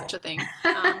there is such a thing.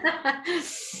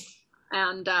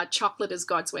 And chocolate is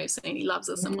God's way of saying he loves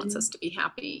us and wants us Mhm. to be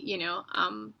happy.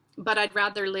 But I'd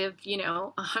rather live,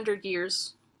 100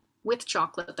 years with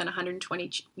chocolate than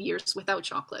 120 years without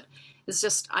chocolate. It's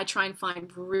just, I try and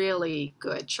find really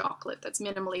good chocolate that's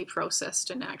minimally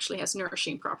processed and actually has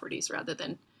nourishing properties rather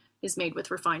than is made with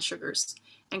refined sugars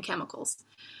and chemicals.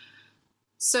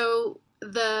 So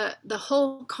the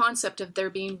whole concept of there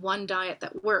being one diet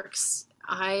that works,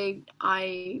 I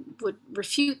would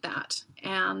refute that.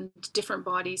 And different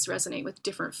bodies resonate with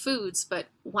different foods, but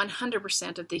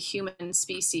 100% of the human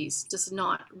species does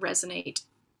not resonate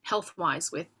health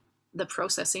wise with the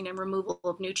processing and removal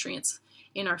of nutrients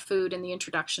in our food and the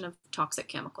introduction of toxic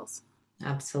chemicals.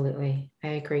 Absolutely, I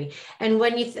agree. And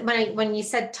when you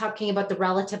said talking about the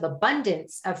relative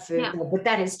abundance of food, Yeah. but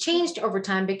that has changed over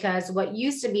time because what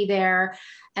used to be there,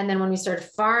 and then when we started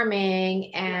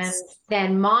farming and Yes.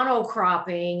 then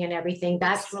monocropping and everything,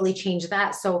 that's Yes. really changed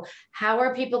that. So how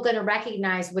are people going to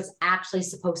recognize what's actually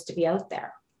supposed to be out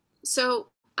there? So,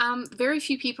 very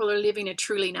few people are living a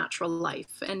truly natural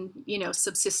life, and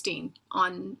subsisting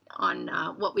on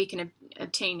what we can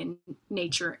obtain in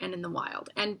nature and in the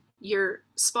wild. And you're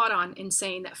spot on in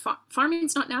saying that farming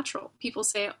is not natural. People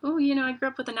say, "Oh, I grew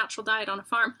up with a natural diet on a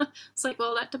farm." It's like,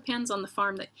 well, that depends on the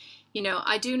farm.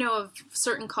 I do know of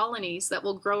certain colonies that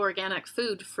will grow organic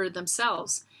food for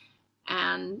themselves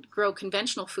and grow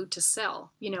conventional food to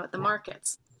sell, at the Yeah.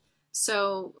 markets.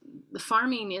 So the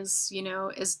farming is,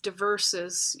 as diverse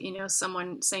as,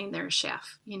 someone saying they're a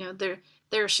chef.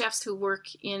 There are chefs who work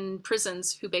in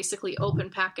prisons who basically open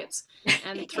packets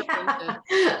and throw into,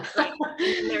 right.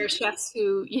 And then there are chefs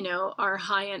who, are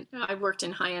high end. I worked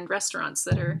in high end restaurants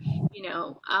that are,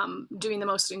 doing the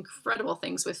most incredible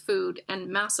things with food and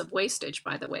massive wastage,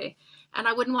 by the way. And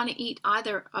I wouldn't want to eat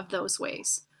either of those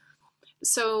ways.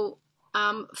 So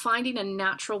finding a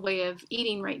natural way of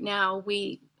eating right now,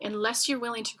 unless you're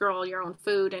willing to grow all your own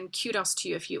food, and kudos to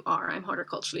you if you are. I'm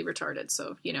horticulturally retarded,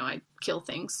 so I kill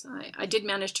things. I did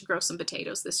manage to grow some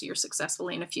potatoes this year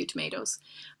successfully and a few tomatoes,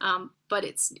 but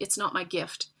it's not my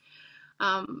gift.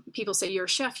 People say you're a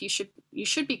chef, you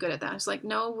should be good at that. It's like,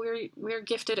 no, we're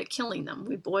gifted at killing them.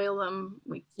 We boil them,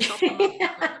 we chop them up,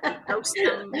 we roast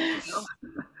them.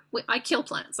 I kill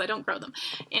plants. I don't grow them.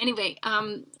 Anyway,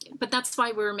 but that's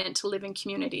why we're meant to live in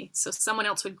community. So someone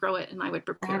else would grow it and I would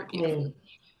prepare it beautifully. Exactly.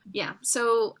 Yeah.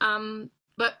 So,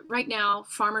 but right now,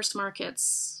 farmers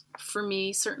markets for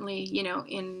me, certainly,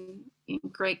 in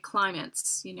great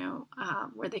climates,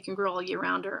 where they can grow all year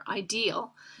round are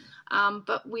ideal.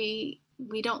 But we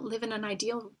don't live in an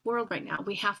ideal world right now.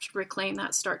 We have to reclaim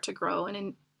that, start to grow. And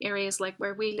in areas like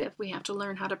where we live, we have to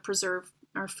learn how to preserve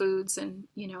our foods and,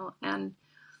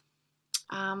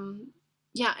 um,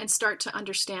 yeah, and start to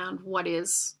understand what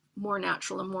is more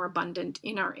natural and more abundant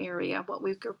in our area, what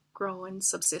we grow and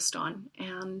subsist on.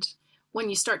 And when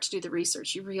you start to do the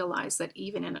research, you realize that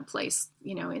even in a place,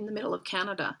 in the middle of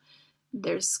Canada,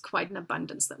 there's quite an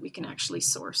abundance that we can actually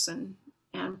source and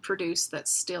produce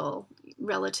that's still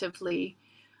relatively,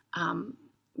 um,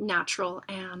 natural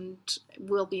and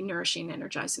will be nourishing,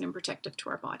 energizing, and protective to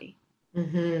our body.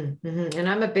 And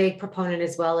I'm a big proponent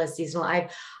as well as seasonal.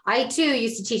 I too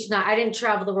used to teach. Not I didn't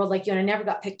travel the world like you, and I never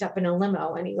got picked up in a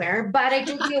limo anywhere. But I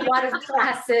did do a lot of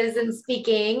classes and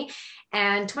speaking.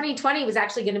 And 2020 was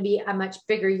actually going to be a much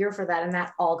bigger year for that, and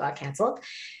that all got canceled.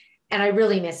 And I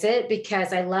really miss it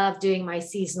because I love doing my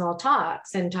seasonal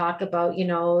talks and talk about,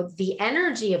 the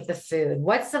energy of the food.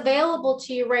 What's available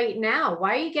to you right now?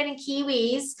 Why are you getting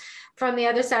kiwis from the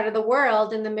other side of the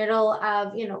world in the middle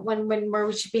of, when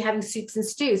we should be having soups and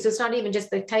stews? So it's not even just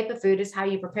the type of food, it's how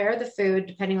you prepare the food,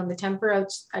 depending on the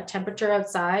temperature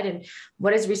outside and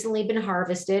what has recently been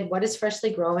harvested, what is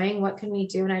freshly growing, what can we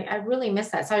do? And I really miss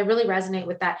that. So I really resonate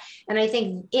with that. And I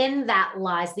think in that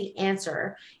lies the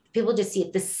answer. People just see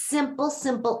it, the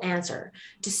simple answer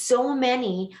to so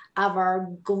many of our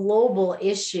global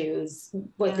issues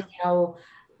with,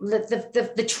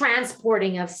 the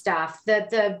transporting of stuff,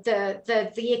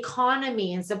 the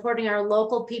economy, and supporting our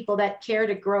local people that care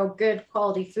to grow good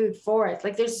quality food for it.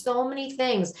 Like there's so many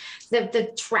things,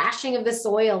 the trashing of the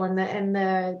soil and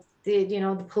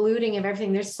the polluting of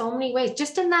everything. There's so many ways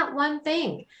just in that one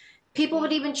thing. People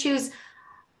would even choose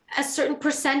a certain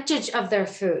percentage of their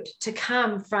food to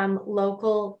come from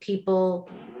local people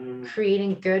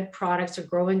creating good products or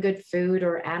growing good food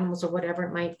or animals or whatever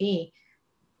it might be.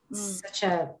 Such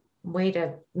a way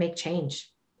to make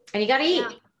change. And you got to eat.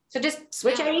 So just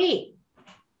switch how you eat.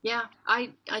 Yeah.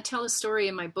 I tell a story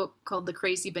in my book called The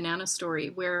Crazy Banana Story,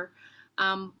 where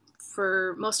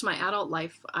for most of my adult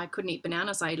life, I couldn't eat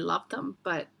bananas. I loved them,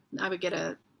 but I would get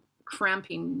a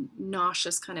cramping,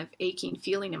 nauseous, kind of aching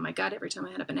feeling in my gut every time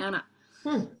I had a banana.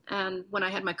 And when I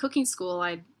had my cooking school,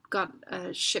 I got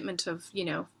a shipment of,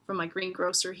 from my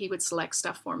greengrocer. He would select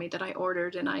stuff for me that I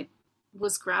ordered, and I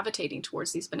was gravitating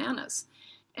towards these bananas.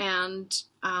 And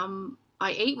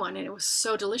I ate one, and it was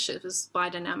so delicious. It was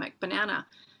biodynamic banana.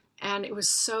 And it was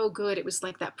so good. It was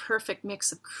like that perfect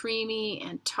mix of creamy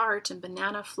and tart and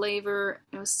banana flavor.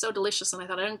 It was so delicious. And I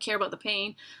thought, I don't care about the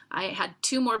pain. I had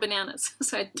 2 more bananas.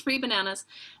 So I had 3 bananas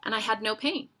and I had no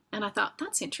pain. And I thought,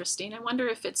 that's interesting. I wonder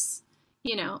if it's,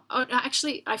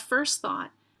 actually, I first thought,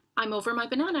 I'm over my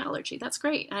banana allergy. That's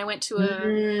great. And I went to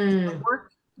a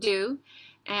work do,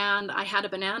 and I had a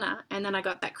banana, and then I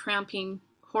got that cramping,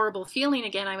 horrible feeling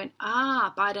again. I went,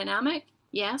 biodynamic?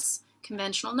 Yes.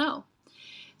 Conventional? No.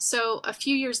 So a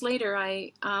few years later,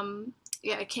 I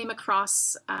came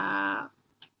across a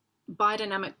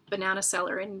biodynamic banana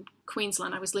seller in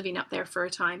Queensland. I was living up there for a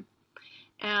time.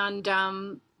 And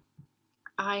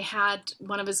I had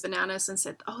one of his bananas and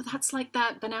said, oh, that's like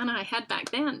that banana I had back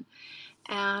then.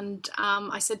 And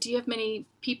I said, do you have many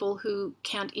people who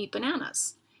can't eat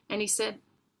bananas? And he said,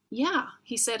 yeah.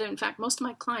 He said, in fact, most of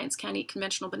my clients can't eat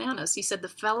conventional bananas. He said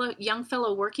the young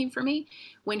fellow working for me,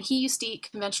 when he used to eat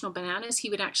conventional bananas, he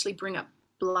would actually bring up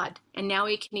blood. And now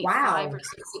he can eat 5 or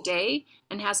 6 a day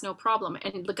and has no problem.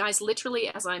 And the guy's literally,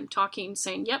 as I'm talking,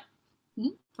 saying, yep,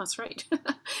 that's right.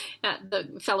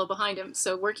 The fellow behind him,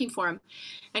 so working for him.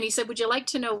 And he said, would you like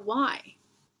to know why?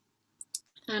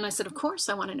 And I said, of course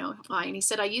I want to know why. And he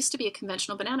said, I used to be a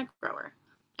conventional banana grower.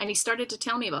 And he started to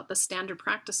tell me about the standard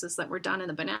practices that were done in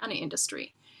the banana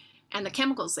industry and the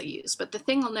chemicals they used. But the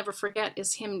thing I'll never forget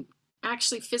is him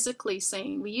actually physically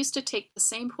saying, we used to take the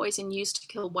same poison used to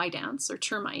kill white ants or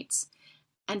termites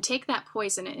and take that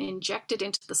poison and inject it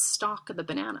into the stalk of the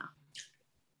banana.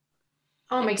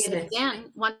 Oh my goodness.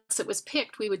 Then once it was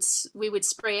picked, we would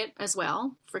spray it as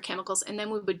well for chemicals, and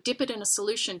then we would dip it in a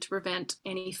solution to prevent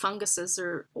any funguses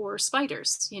or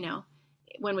spiders,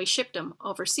 when we shipped them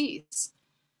overseas.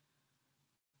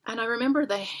 And I remember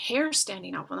the hair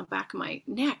standing up on the back of my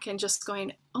neck and just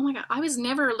going, oh my God, I was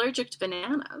never allergic to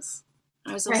bananas.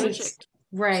 I was allergic to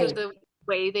the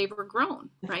way they were grown,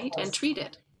 right, and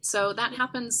treated. So that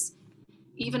happens.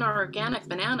 Even our organic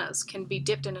bananas can be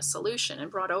dipped in a solution and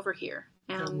brought over here.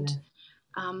 And,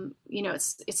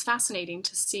 it's fascinating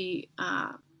to see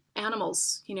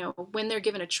animals, when they're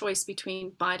given a choice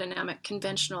between biodynamic,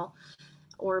 conventional,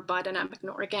 or biodynamic and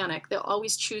organic, they'll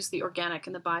always choose the organic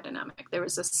and the biodynamic. There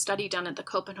was a study done at the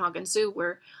Copenhagen Zoo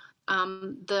where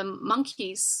the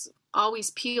monkeys always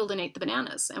peeled and ate the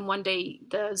bananas. And one day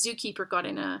the zookeeper got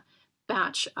in a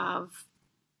batch of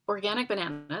organic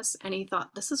bananas and he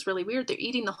thought, this is really weird. They're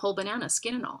eating the whole banana,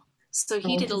 skin and all. So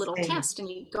he did a little test and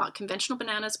he got conventional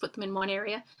bananas, put them in one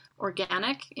area,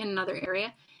 organic in another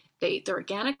area. They ate the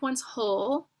organic ones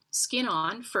whole, skin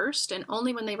on first, and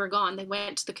only when they were gone, they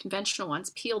went to the conventional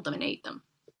ones, peeled them, and ate them.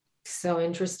 So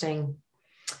interesting.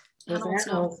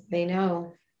 Animals, they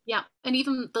know. Yeah, and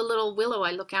even the little willow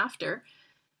I look after,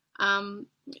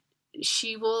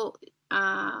 she will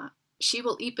she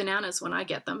will eat bananas when I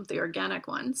get them, the organic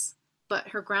ones. But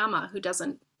her grandma, who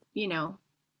doesn't,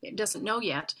 doesn't know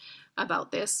yet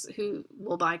about this, who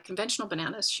will buy conventional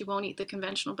bananas, she won't eat the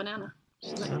conventional banana.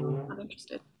 She's like, not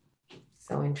interested.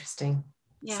 So interesting.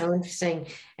 Yeah. So interesting.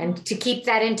 And to keep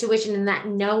that intuition and that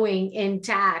knowing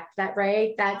intact,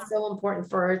 right? That's so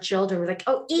important for our children. We're like,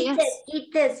 oh, eat this,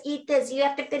 eat this, eat this. You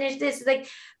have to finish this. Like,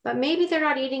 but maybe they're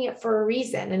not eating it for a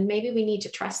reason. And maybe we need to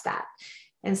trust that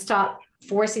and stop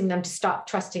forcing them to stop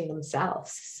trusting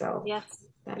themselves. So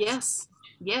yes.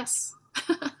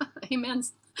 Amen.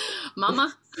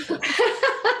 Mama.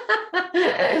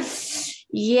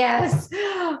 Yes.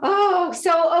 Oh,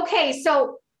 so, okay.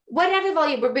 So what have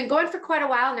volume? We've been going for quite a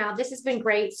while now. This has been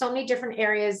great. So many different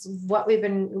areas, where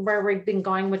we've been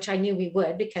going, which I knew we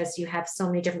would, because you have so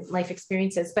many different life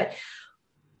experiences. But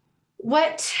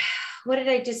what did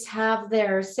I just have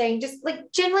there saying, just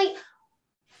like generally,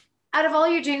 out of all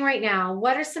you're doing right now,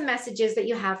 what are some messages that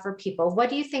you have for people? What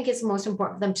do you think is most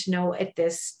important for them to know at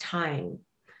this time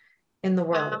in the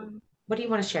world? What do you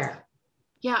want to share?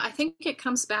 Yeah, I think it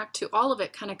comes back to, all of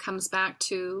it kind of comes back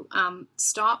to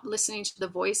stop listening to the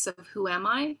voice of who am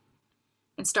I,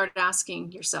 and start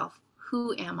asking yourself,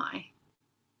 who am I?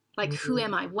 Like, who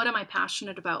am I? What am I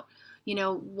passionate about?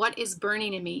 What is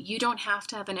burning in me? You don't have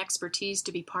to have an expertise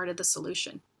to be part of the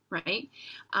solution, right?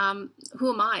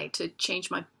 Who am I to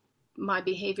change my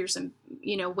behaviors and,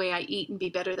 way I eat and be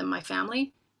better than my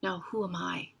family? No, who am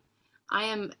I? I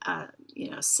am a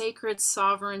sacred,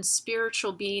 sovereign,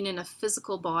 spiritual being in a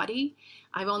physical body.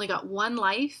 I've only got one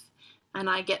life, and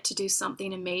I get to do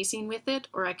something amazing with it,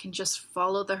 or I can just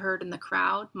follow the herd and the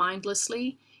crowd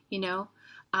mindlessly.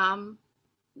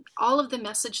 All of the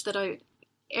message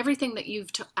everything that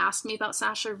you've asked me about,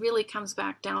 Sasha, really comes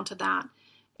back down to that,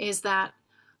 is that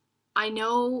I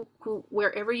know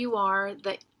wherever you are,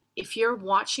 that if you're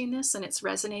watching this and it's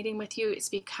resonating with you, it's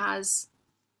because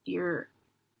your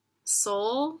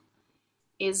soul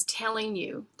is telling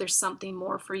you there's something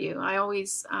more for you. I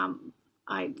always,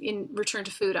 in Return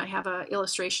to Food, I have an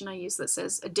illustration I use that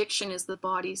says addiction is the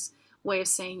body's way of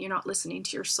saying you're not listening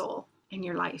to your soul and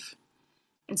your life.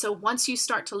 And so once you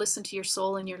start to listen to your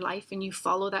soul and your life, and you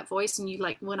follow that voice, and you,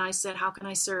 like when I said, how can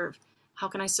I serve? How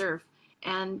can I serve?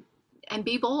 And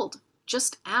be bold.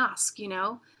 Just ask,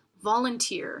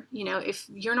 volunteer. If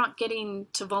you're not getting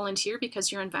to volunteer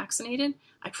because you're unvaccinated,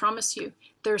 I promise you,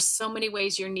 there's so many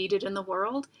ways you're needed in the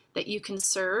world that you can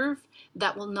serve,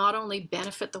 that will not only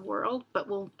benefit the world, but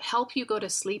will help you go to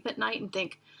sleep at night and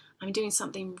think, I'm doing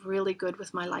something really good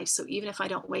with my life. So even if I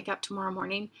don't wake up tomorrow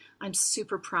morning, I'm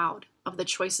super proud of the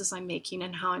choices I'm making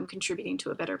and how I'm contributing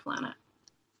to a better planet.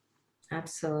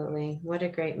 Absolutely. What a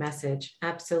great message.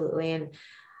 Absolutely.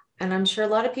 And I'm sure a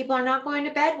lot of people are not going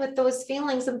to bed with those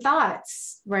feelings and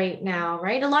thoughts right now,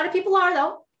 right? A lot of people are,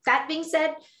 though. That being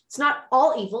said, it's not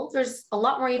all evil. There's a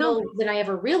lot more evil than I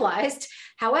ever realized.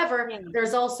 However,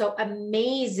 there's also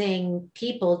amazing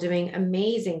people doing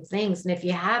amazing things. And if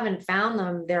you haven't found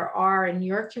them, there are in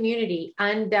your community,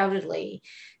 undoubtedly,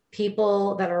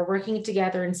 people that are working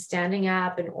together and standing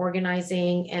up and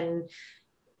organizing. And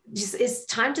just, it's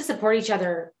time to support each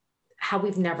other how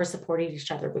we've never supported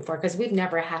each other before, because we've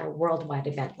never had a worldwide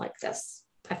event like this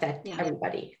affect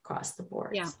everybody across the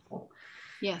board. Yeah.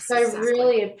 Yes. So exactly. I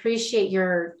really appreciate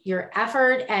your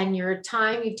effort and your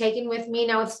time you've taken with me.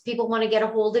 Now, if people want to get a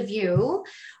hold of you,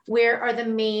 where are the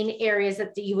main areas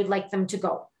that you would like them to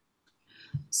go?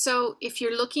 So if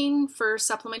you're looking for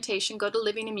supplementation, go to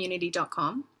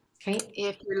livingimmunity.com. Okay.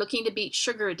 If you're looking to beat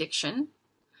sugar addiction,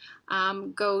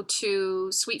 go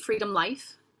to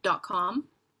sweetfreedomlife.com.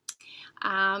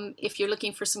 If you're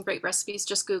looking for some great recipes,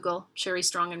 just Google Sherry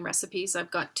Strong and recipes. I've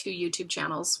got 2 YouTube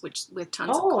channels with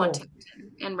tons of content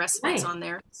and recipes on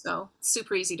there. So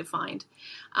super easy to find.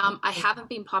 I haven't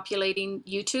been populating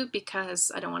YouTube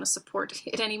because I don't want to support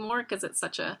it anymore, because it's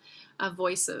such a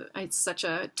it's such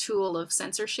a tool of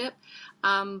censorship.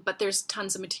 But there's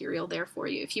tons of material there for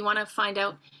you. If you want to find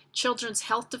out,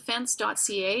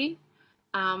 childrenshealthdefense.ca,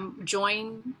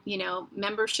 join,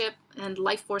 membership, and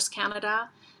Life Force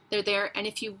Canada. They're there. And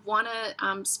if you want to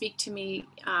speak to me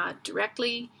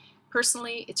directly,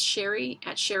 personally, it's Sherry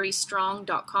at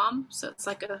sherrystrong.com. So it's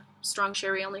like a strong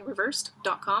Sherry, only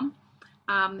reversed.com.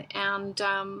 And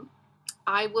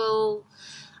I will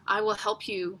help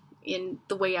you in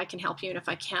the way I can help you. And if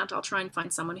I can't, I'll try and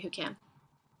find someone who can.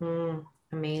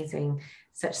 Amazing.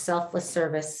 Such selfless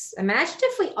service. Imagine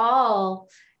if we all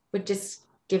would just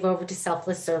give over to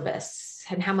selfless service,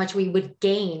 and how much we would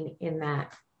gain in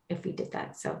that if we did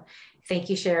that. So thank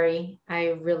you, Sherry. I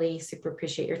really super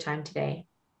appreciate your time today.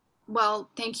 Well,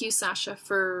 thank you, Sasha,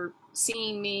 for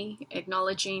seeing me,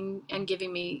 acknowledging and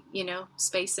giving me,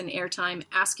 space and airtime,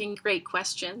 asking great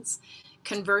questions,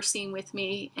 conversing with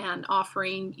me, and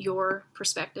offering your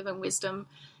perspective and wisdom,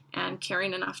 and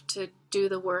caring enough to do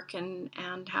the work, and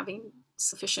having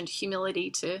sufficient humility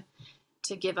to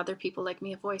give other people like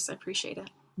me a voice. I appreciate it.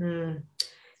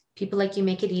 People like you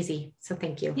make it easy. So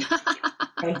thank you.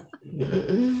 Okay.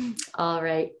 All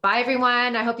right. Bye,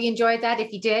 everyone. I hope you enjoyed that.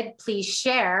 If you did, please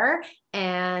share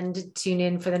and tune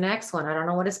in for the next one. I don't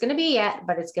know what it's going to be yet,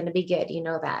 but it's going to be good. You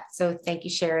know that. So thank you,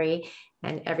 Sherry,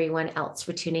 and everyone else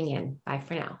for tuning in. Bye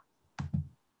for now.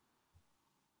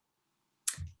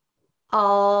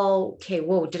 Okay.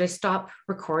 Whoa. Did I stop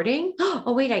recording?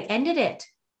 Oh, wait, I ended it.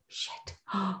 Shit.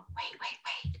 Oh, wait.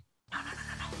 No.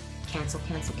 Cancel.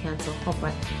 Hold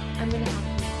on. I'm going to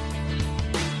have to.